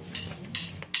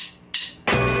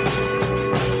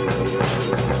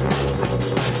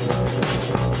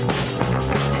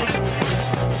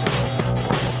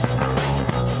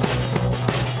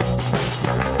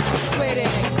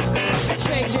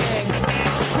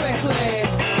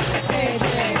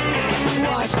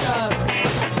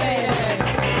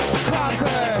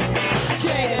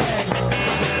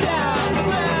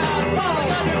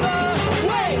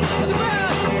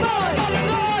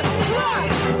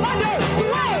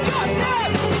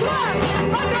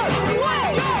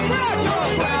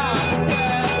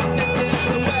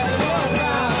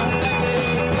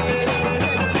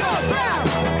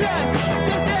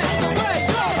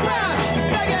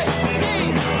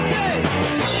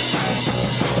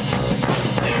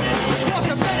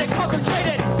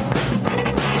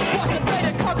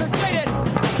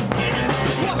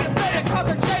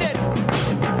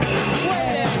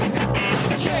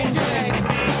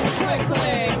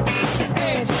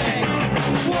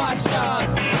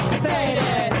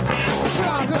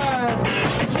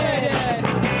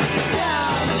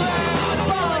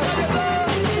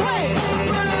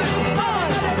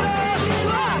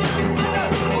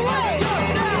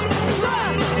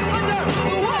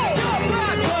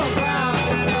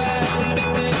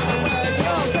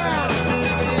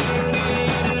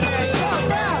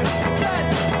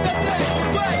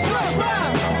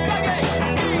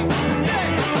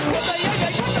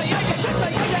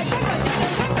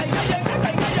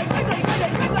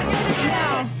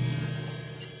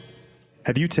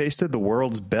 Have you tasted the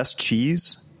world's best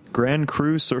cheese? Grand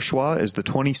Cru Surchoix is the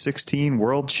 2016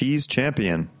 World Cheese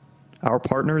Champion. Our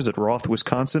partners at Roth,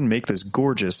 Wisconsin make this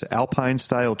gorgeous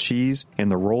Alpine-style cheese in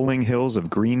the rolling hills of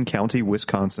Greene County,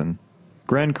 Wisconsin.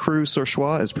 Grand Cru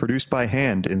Surchoix is produced by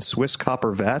hand in Swiss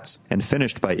copper vats and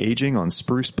finished by aging on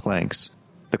spruce planks.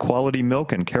 The quality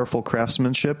milk and careful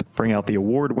craftsmanship bring out the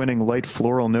award-winning light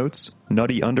floral notes,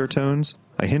 nutty undertones,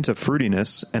 a hint of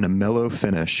fruitiness, and a mellow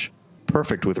finish.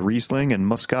 Perfect with Riesling and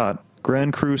Muscat,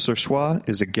 Grand Cru Surchoix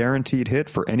is a guaranteed hit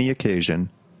for any occasion.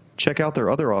 Check out their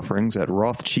other offerings at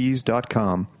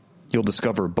rothcheese.com. You'll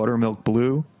discover Buttermilk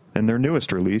Blue and their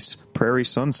newest release, Prairie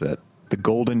Sunset, the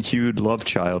golden-hued love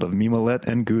child of Mimolette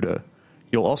and Gouda.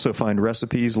 You'll also find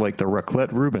recipes like the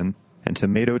Raclette Reuben and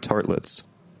tomato tartlets.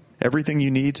 Everything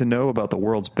you need to know about the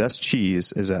world's best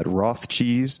cheese is at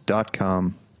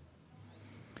rothcheese.com.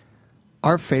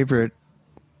 Our favorite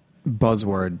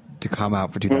buzzword to come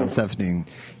out for 2017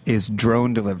 is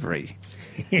drone delivery.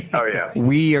 Oh, yeah.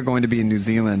 We are going to be in New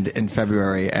Zealand in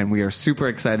February, and we are super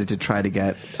excited to try to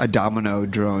get a Domino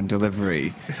drone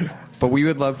delivery. But we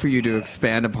would love for you to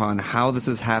expand upon how this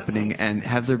is happening, and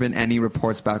has there been any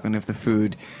reports back on if the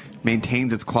food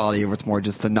maintains its quality, or it's more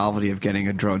just the novelty of getting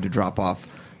a drone to drop off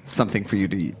something for you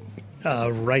to eat?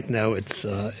 Right now, it's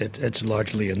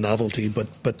largely a novelty, but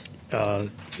the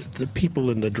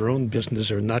people in the drone business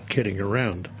are not kidding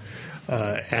around.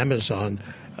 Amazon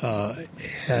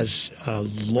has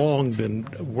long been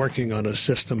working on a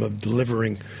system of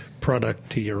delivering product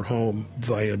to your home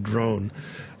via drone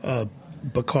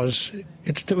because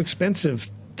it's too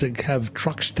expensive to have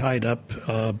trucks tied up,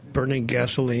 burning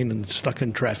gasoline and stuck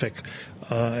in traffic,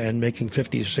 and making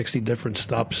 50 or 60 different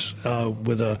stops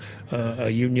with a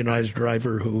unionized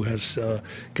driver who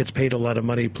gets paid a lot of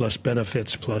money plus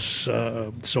benefits plus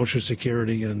Social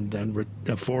Security and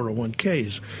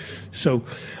 401ks. So,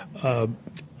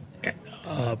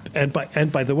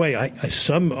 and by the way,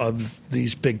 some of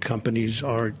these big companies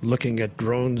are looking at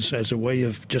drones as a way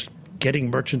of just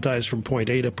getting merchandise from point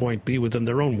A to point B within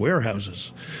their own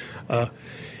warehouses.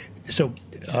 So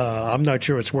I'm not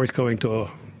sure it's worth going to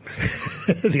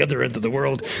the other end of the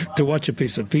world to watch a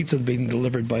piece of pizza being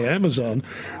delivered by Amazon.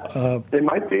 It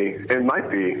might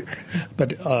be.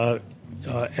 But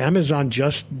Amazon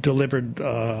just delivered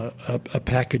a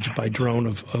package by drone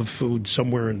of food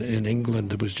somewhere in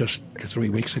England. It was just 3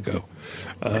 weeks ago.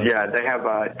 Yeah, they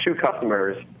have 2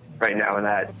 customers right now in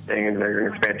that thing, and they're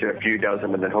going to expand to a few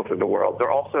dozen and then hopefully the world.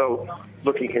 They're also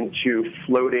looking into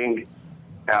floating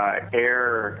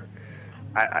air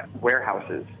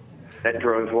warehouses that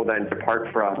drones will then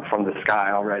depart from the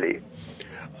sky already.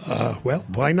 Well,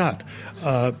 why not?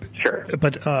 Sure.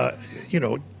 But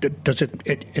does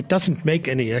it doesn't make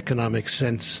any economic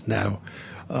sense now.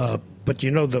 But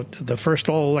the first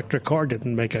all-electric car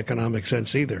didn't make economic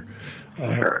sense either.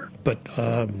 Sure. But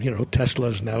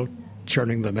Tesla's now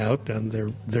churning them out, and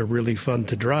they're really fun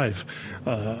to drive.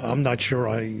 I'm not sure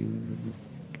I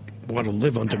want to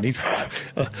live underneath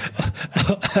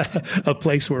a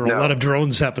place where a lot of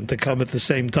drones happen to come at the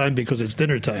same time because it's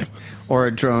dinner time. Or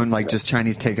a drone, like just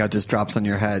Chinese takeout, just drops on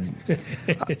your head.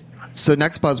 So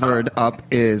next buzzword up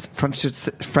is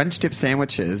French dip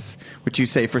sandwiches, which you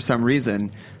say for some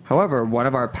reason. However, one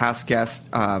of our past guests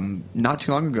not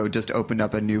too long ago just opened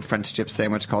up a new French dip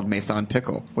sandwich called Maison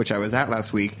Pickle, which I was at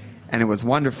last week, and it was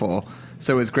wonderful.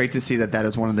 So it was great to see that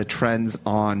is one of the trends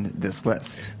on this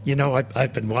list.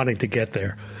 I've been wanting to get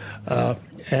there.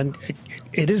 And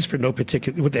it is for no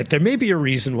particular... There may be a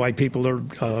reason why people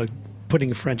are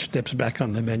putting French dips back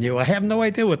on the menu. I have no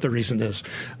idea what the reason is.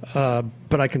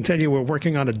 But I can tell you we're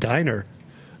working on a diner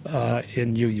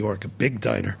in New York, a big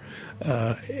diner.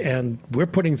 And we're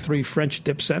putting 3 French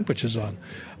dip sandwiches on,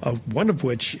 one of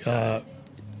which...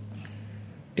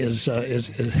 is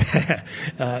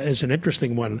an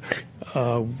interesting one.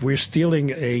 We're stealing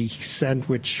a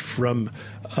sandwich from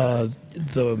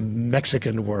the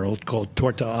Mexican world called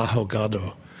torta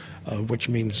ahogado, which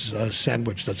means a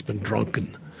sandwich that's been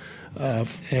drunken.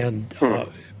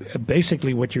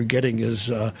 Basically what you're getting is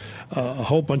a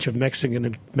whole bunch of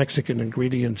Mexican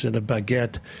ingredients in a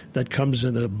baguette that comes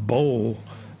in a bowl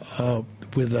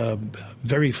with a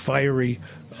very fiery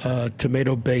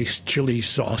tomato-based chili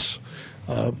sauce.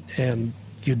 And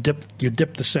you dip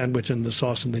the sandwich in the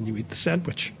sauce, and then you eat the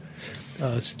sandwich.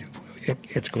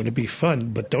 It's going to be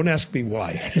fun, but don't ask me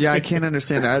why. Yeah, I can't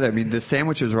understand either. I mean, the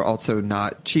sandwiches were also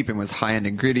not cheap. It was high-end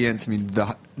ingredients. I mean,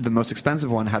 the most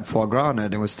expensive one had foie gras in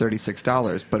it. It was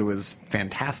 $36, but it was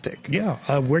fantastic.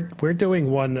 Yeah, we're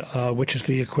doing one which is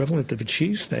the equivalent of a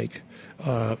cheesesteak,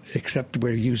 except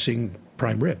we're using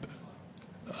prime rib.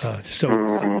 A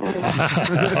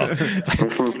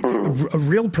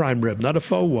real prime rib, not a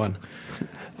faux one.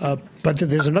 But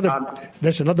there's another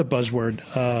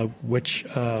buzzword which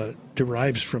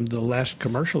derives from the last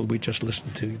commercial we just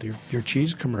listened to, your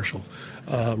cheese commercial,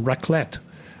 raclette.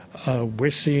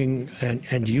 We're seeing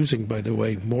and using, by the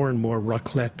way, more and more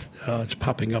raclette. It's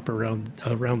popping up around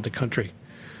the country.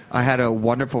 I had a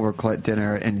wonderful raclette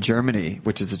dinner in Germany,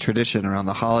 which is a tradition around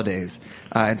the holidays,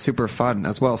 and super fun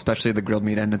as well, especially the grilled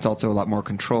meat, and it's also a lot more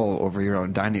control over your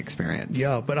own dining experience.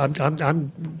 Yeah, but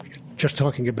I'm just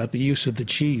talking about the use of the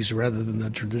cheese rather than the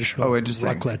traditional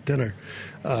raclette dinner.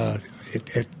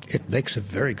 It makes a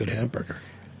very good hamburger.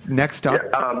 Next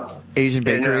up, Asian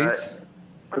bakeries.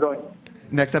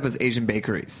 Next up is Asian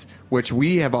bakeries, which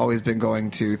we have always been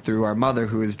going to through our mother,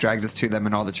 who has dragged us to them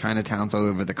in all the Chinatowns all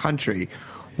over the country.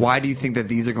 Why do you think that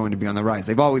these are going to be on the rise?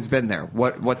 They've always been there.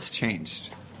 What's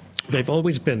changed? They've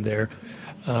always been there.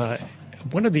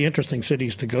 One of the interesting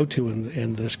cities to go to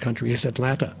in this country is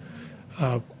Atlanta,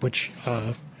 which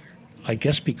I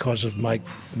guess because of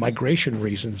migration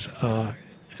reasons,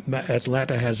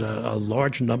 Atlanta has a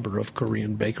large number of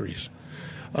Korean bakeries.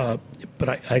 But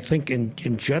I think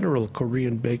in general,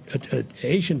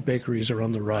 Asian bakeries are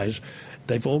on the rise.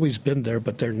 They've always been there,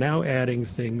 but they're now adding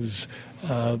things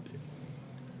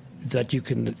that you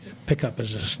can pick up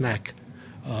as a snack.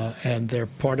 And they're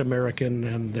part American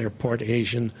and they're part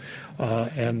Asian,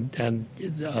 and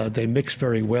they mix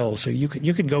very well. So you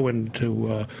can go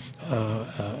into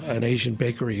an Asian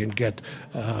bakery and get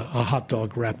a hot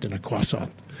dog wrapped in a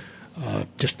croissant,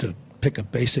 just to pick a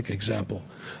basic example.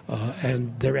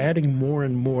 And they're adding more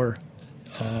and more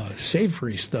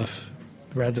savory stuff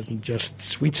rather than just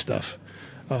sweet stuff.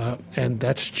 And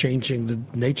that's changing the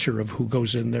nature of who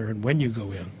goes in there and when you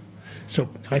go in. So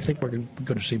I think we're going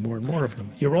to see more and more of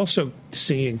them. You're also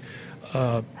seeing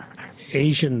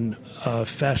Asian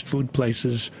fast food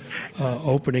places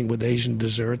opening with Asian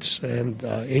desserts, and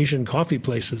Asian coffee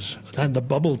places and the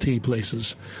bubble tea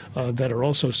places that are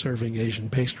also serving Asian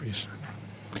pastries.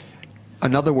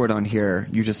 Another word on here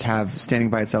you just have standing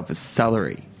by itself is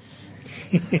celery.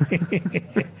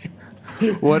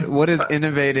 What is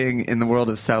innovating in the world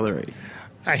of celery?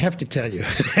 I have to tell you,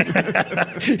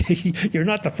 you're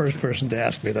not the first person to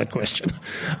ask me that question.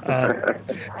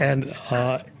 And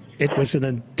it was an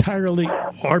entirely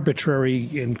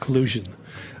arbitrary inclusion.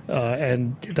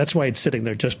 And that's why it's sitting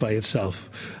there just by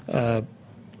itself.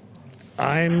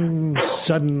 I'm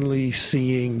suddenly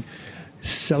seeing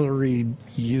celery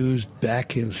used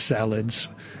back in salads.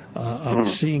 I'm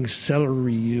seeing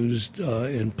celery used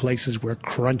in places where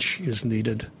crunch is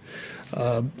needed.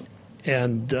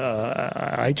 And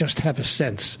I just have a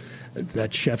sense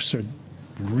that chefs are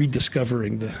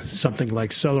rediscovering something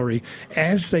like celery,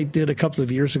 as they did a couple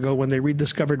of years ago when they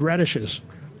rediscovered radishes.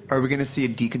 Are we going to see a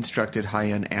deconstructed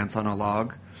high-end ants on a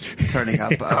log turning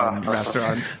up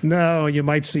restaurants? No, you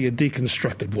might see a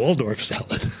deconstructed Waldorf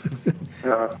salad.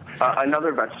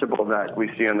 Another vegetable that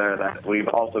we see in there that we've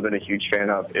also been a huge fan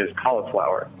of is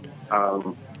cauliflower,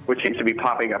 which seems to be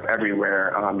popping up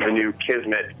everywhere. The new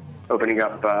Kismet opening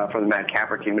up for the Mad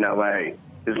Capper team in L.A.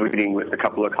 is leading with a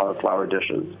couple of cauliflower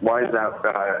dishes. Why is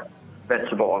that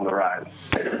vegetable on the rise?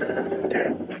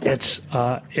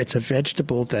 It's a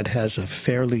vegetable that has a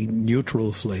fairly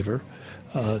neutral flavor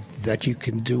that you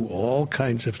can do all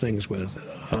kinds of things with.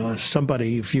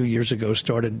 Somebody a few years ago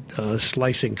started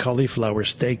slicing cauliflower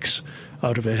steaks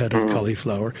out of a head of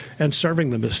cauliflower and serving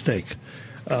them as steak.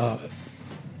 But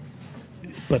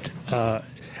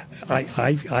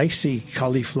I see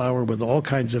cauliflower with all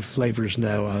kinds of flavors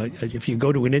now. If you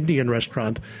go to an Indian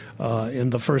restaurant,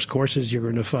 in the first courses you're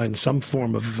going to find some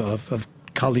form of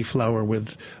cauliflower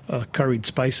with curried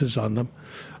spices on them.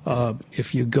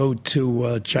 If you go to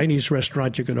a Chinese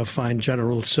restaurant, you're going to find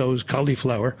General Tso's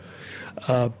cauliflower.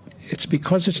 It's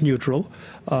because it's neutral.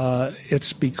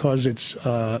 It's because it's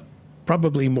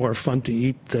probably more fun to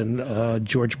eat than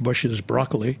George Bush's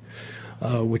broccoli,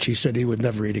 which he said he would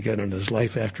never eat again in his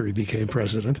life after he became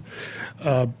president.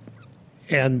 And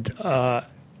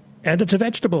it's a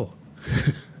vegetable.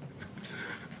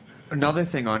 Another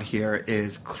thing on here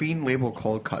is clean label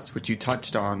cold cuts, which you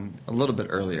touched on a little bit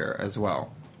earlier as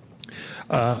well.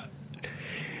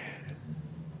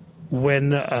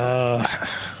 When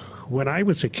I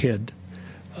was a kid,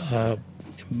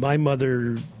 my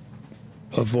mother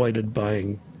avoided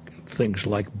buying things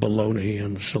like bologna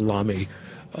and salami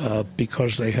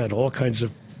because they had all kinds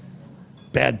of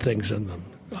bad things in them,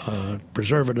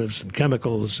 preservatives and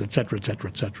chemicals, et cetera, et cetera,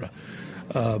 et cetera.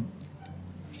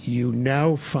 You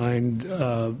now find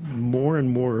more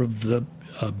and more of the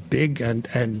big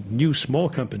and new small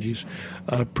companies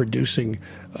producing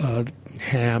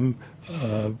ham,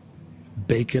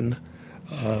 bacon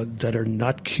that are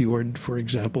not cured, for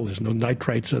example. There's no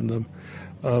nitrites in them.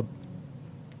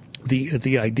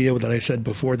 The idea that I said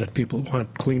before that people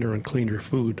want cleaner and cleaner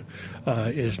food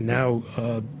is now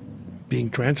being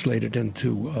translated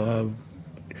into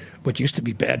what used to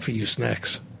be bad for you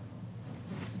snacks.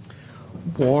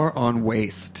 War on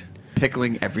waste,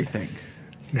 pickling everything.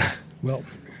 Well,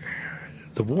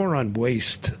 the war on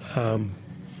waste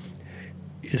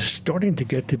is starting to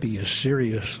get to be a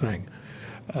serious thing.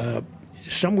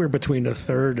 Somewhere between a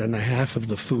third and a half of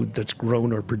the food that's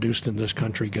grown or produced in this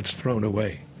country gets thrown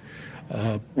away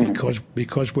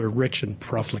because we're rich and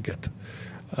profligate.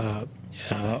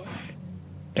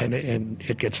 And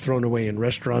it gets thrown away in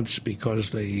restaurants because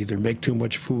they either make too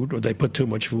much food or they put too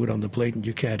much food on the plate and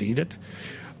you can't eat it.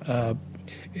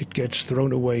 It gets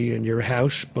thrown away in your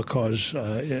house because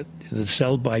the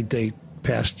sell-by date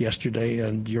passed yesterday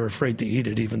and you're afraid to eat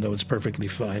it even though it's perfectly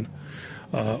fine.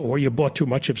 Or you bought too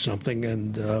much of something.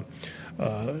 And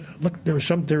look, there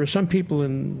are some people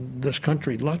in this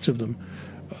country, lots of them,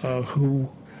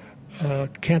 who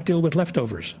can't deal with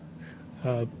leftovers.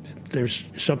 There's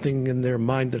something in their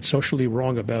mind that's socially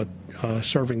wrong about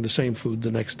serving the same food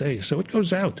the next day. So it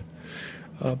goes out.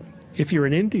 If you're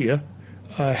in India,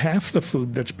 half the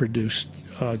food that's produced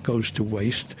goes to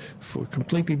waste for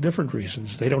completely different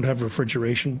reasons. They don't have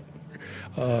refrigeration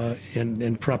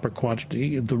in proper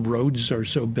quantity. The roads are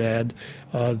so bad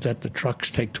that the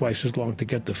trucks take twice as long to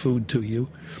get the food to you.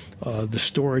 The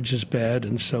storage is bad,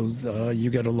 and so you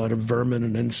get a lot of vermin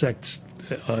and insects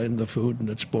in the food, and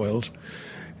it spoils.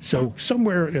 So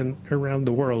somewhere around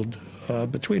the world,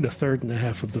 between a third and a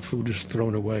half of the food is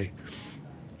thrown away.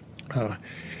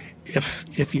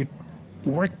 If you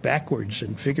work backwards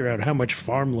and figure out how much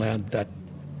farmland that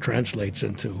translates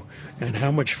into, and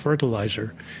how much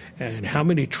fertilizer, and how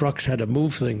many trucks had to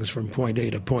move things from point A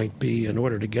to point B in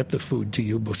order to get the food to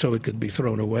you so it could be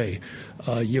thrown away,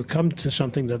 you come to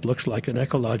something that looks like an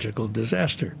ecological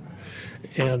disaster.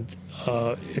 And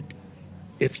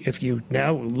if you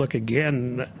now look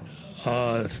again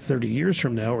 30 years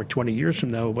from now or 20 years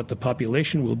from now what the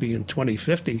population will be in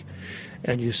 2050,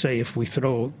 and you say if we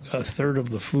throw a third of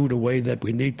the food away that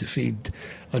we need to feed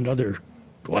another,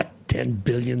 10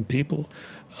 billion people,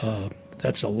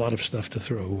 that's a lot of stuff to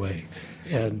throw away.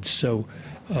 And so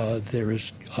there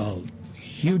is a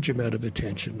huge amount of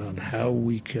attention on how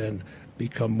we can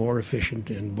become more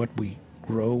efficient in what we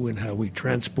grow and how we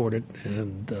transport it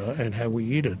and how we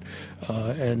eat it.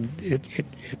 And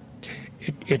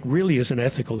it really is an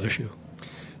ethical issue.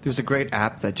 There's a great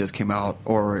app that just came out,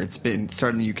 or it's been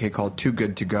started in the UK, called Too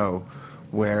Good To Go,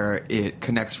 where it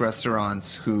connects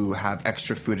restaurants who have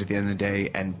extra food at the end of the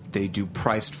day, and they do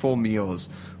priced full meals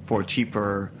for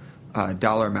cheaper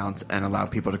dollar amounts and allow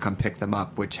people to come pick them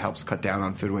up, which helps cut down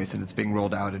on food waste. And it's being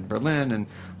rolled out in Berlin and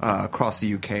across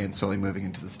the UK, and slowly moving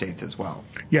into the States as well.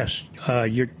 Yes,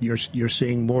 you're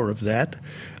seeing more of that.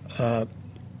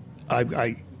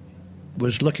 I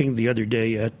was looking the other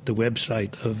day at the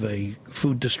website of a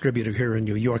food distributor here in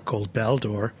New York called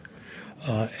Baldor,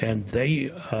 and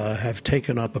they have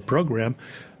taken up a program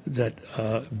that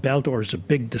Baldor is a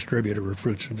big distributor of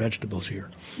fruits and vegetables here.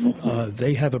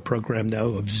 They have a program now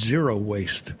of zero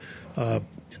waste.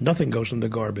 Nothing goes in the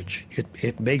garbage.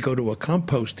 It may go to a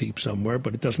compost heap somewhere,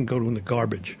 but it doesn't go in the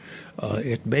garbage.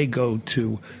 It may go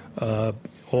to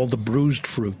all the bruised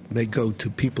fruit, may go to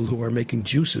people who are making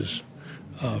juices,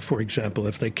 for example,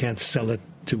 if they can't sell it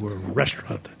to a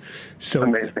restaurant. So,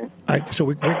 amazing. We're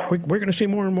going to see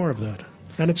more and more of that,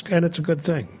 and it's a good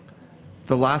thing.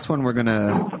 The last one we're going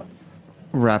to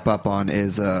wrap up on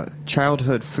is a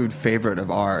childhood food favorite of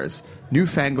ours,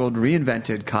 newfangled,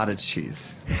 reinvented cottage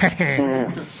cheese.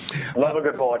 Love a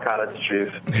good bowl of cottage cheese.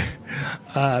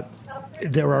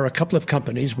 There are a couple of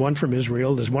companies, one from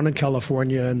Israel, there's one in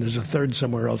California, and there's a third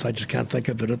somewhere else, I just can't think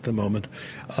of it at the moment,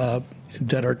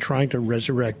 that are trying to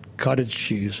resurrect cottage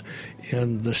cheese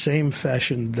in the same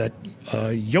fashion that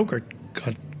yogurt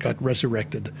got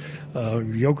resurrected.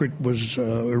 Yogurt was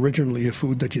originally a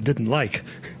food that you didn't like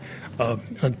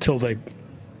until they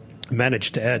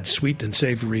managed to add sweet and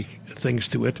savory things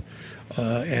to it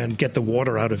and get the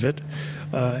water out of it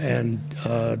and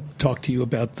talk to you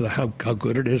about how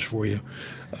good it is for you.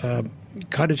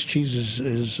 Cottage cheese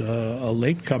is a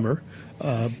latecomer,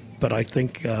 but I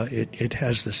think it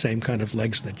has the same kind of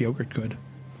legs that yogurt could.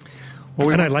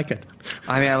 Well, I like it.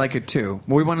 I like it too.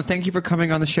 Well, we want to thank you for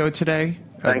coming on the show today.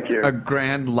 Thank you. A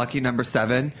grand lucky number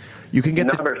 7. You can get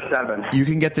number 7. You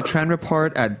can get the trend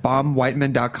report at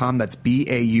baumwhiteman.com. That's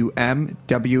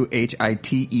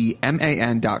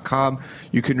BAUMWHITEMAN.com.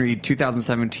 You can read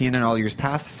 2017 and all years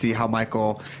past to see how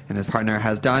Michael and his partner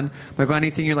has done. Michael,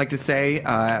 anything you'd like to say?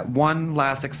 One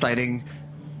last exciting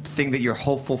thing that you're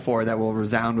hopeful for that will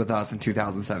resound with us in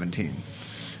 2017.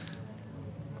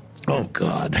 Oh,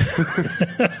 God. Hot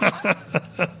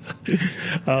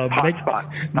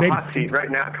spot. The hot seat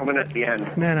right now coming at the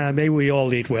end. No, maybe we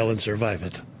all eat well and survive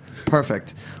it.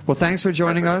 Perfect. Well, thanks for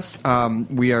joining us.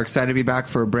 We are excited to be back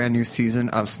for a brand new season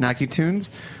of Snacky Tunes.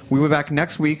 We'll be back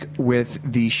next week with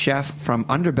the chef from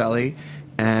Underbelly.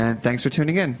 And thanks for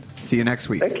tuning in. See you next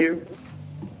week. Thank you.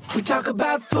 We talk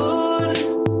about food.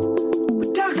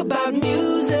 We talk about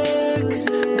music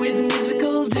with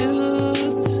musical dudes.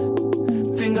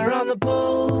 Finger on the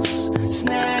pulse,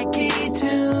 Snacky Tunes.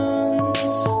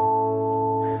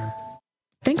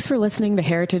 Thanks for listening to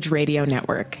Heritage Radio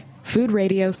Network, food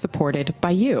radio supported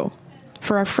by you.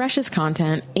 For our freshest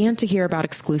content and to hear about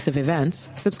exclusive events,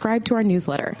 subscribe to our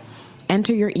newsletter.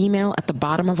 Enter your email at the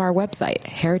bottom of our website,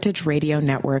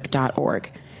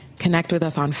 heritageradionetwork.org. Connect with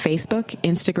us on Facebook,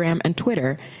 Instagram, and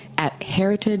Twitter at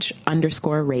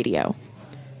heritage_radio.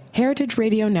 Heritage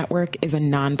Radio Network is a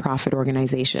nonprofit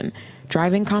organization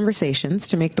driving conversations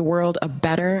to make the world a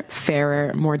better,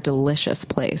 fairer, more delicious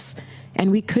place.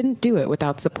 And we couldn't do it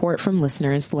without support from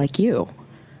listeners like you.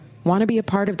 Want to be a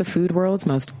part of the food world's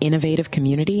most innovative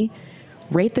community?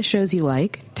 Rate the shows you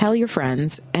like, tell your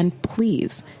friends, and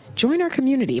please join our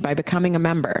community by becoming a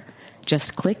member.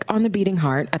 Just click on the beating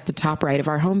heart at the top right of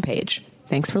our homepage.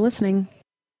 Thanks for listening.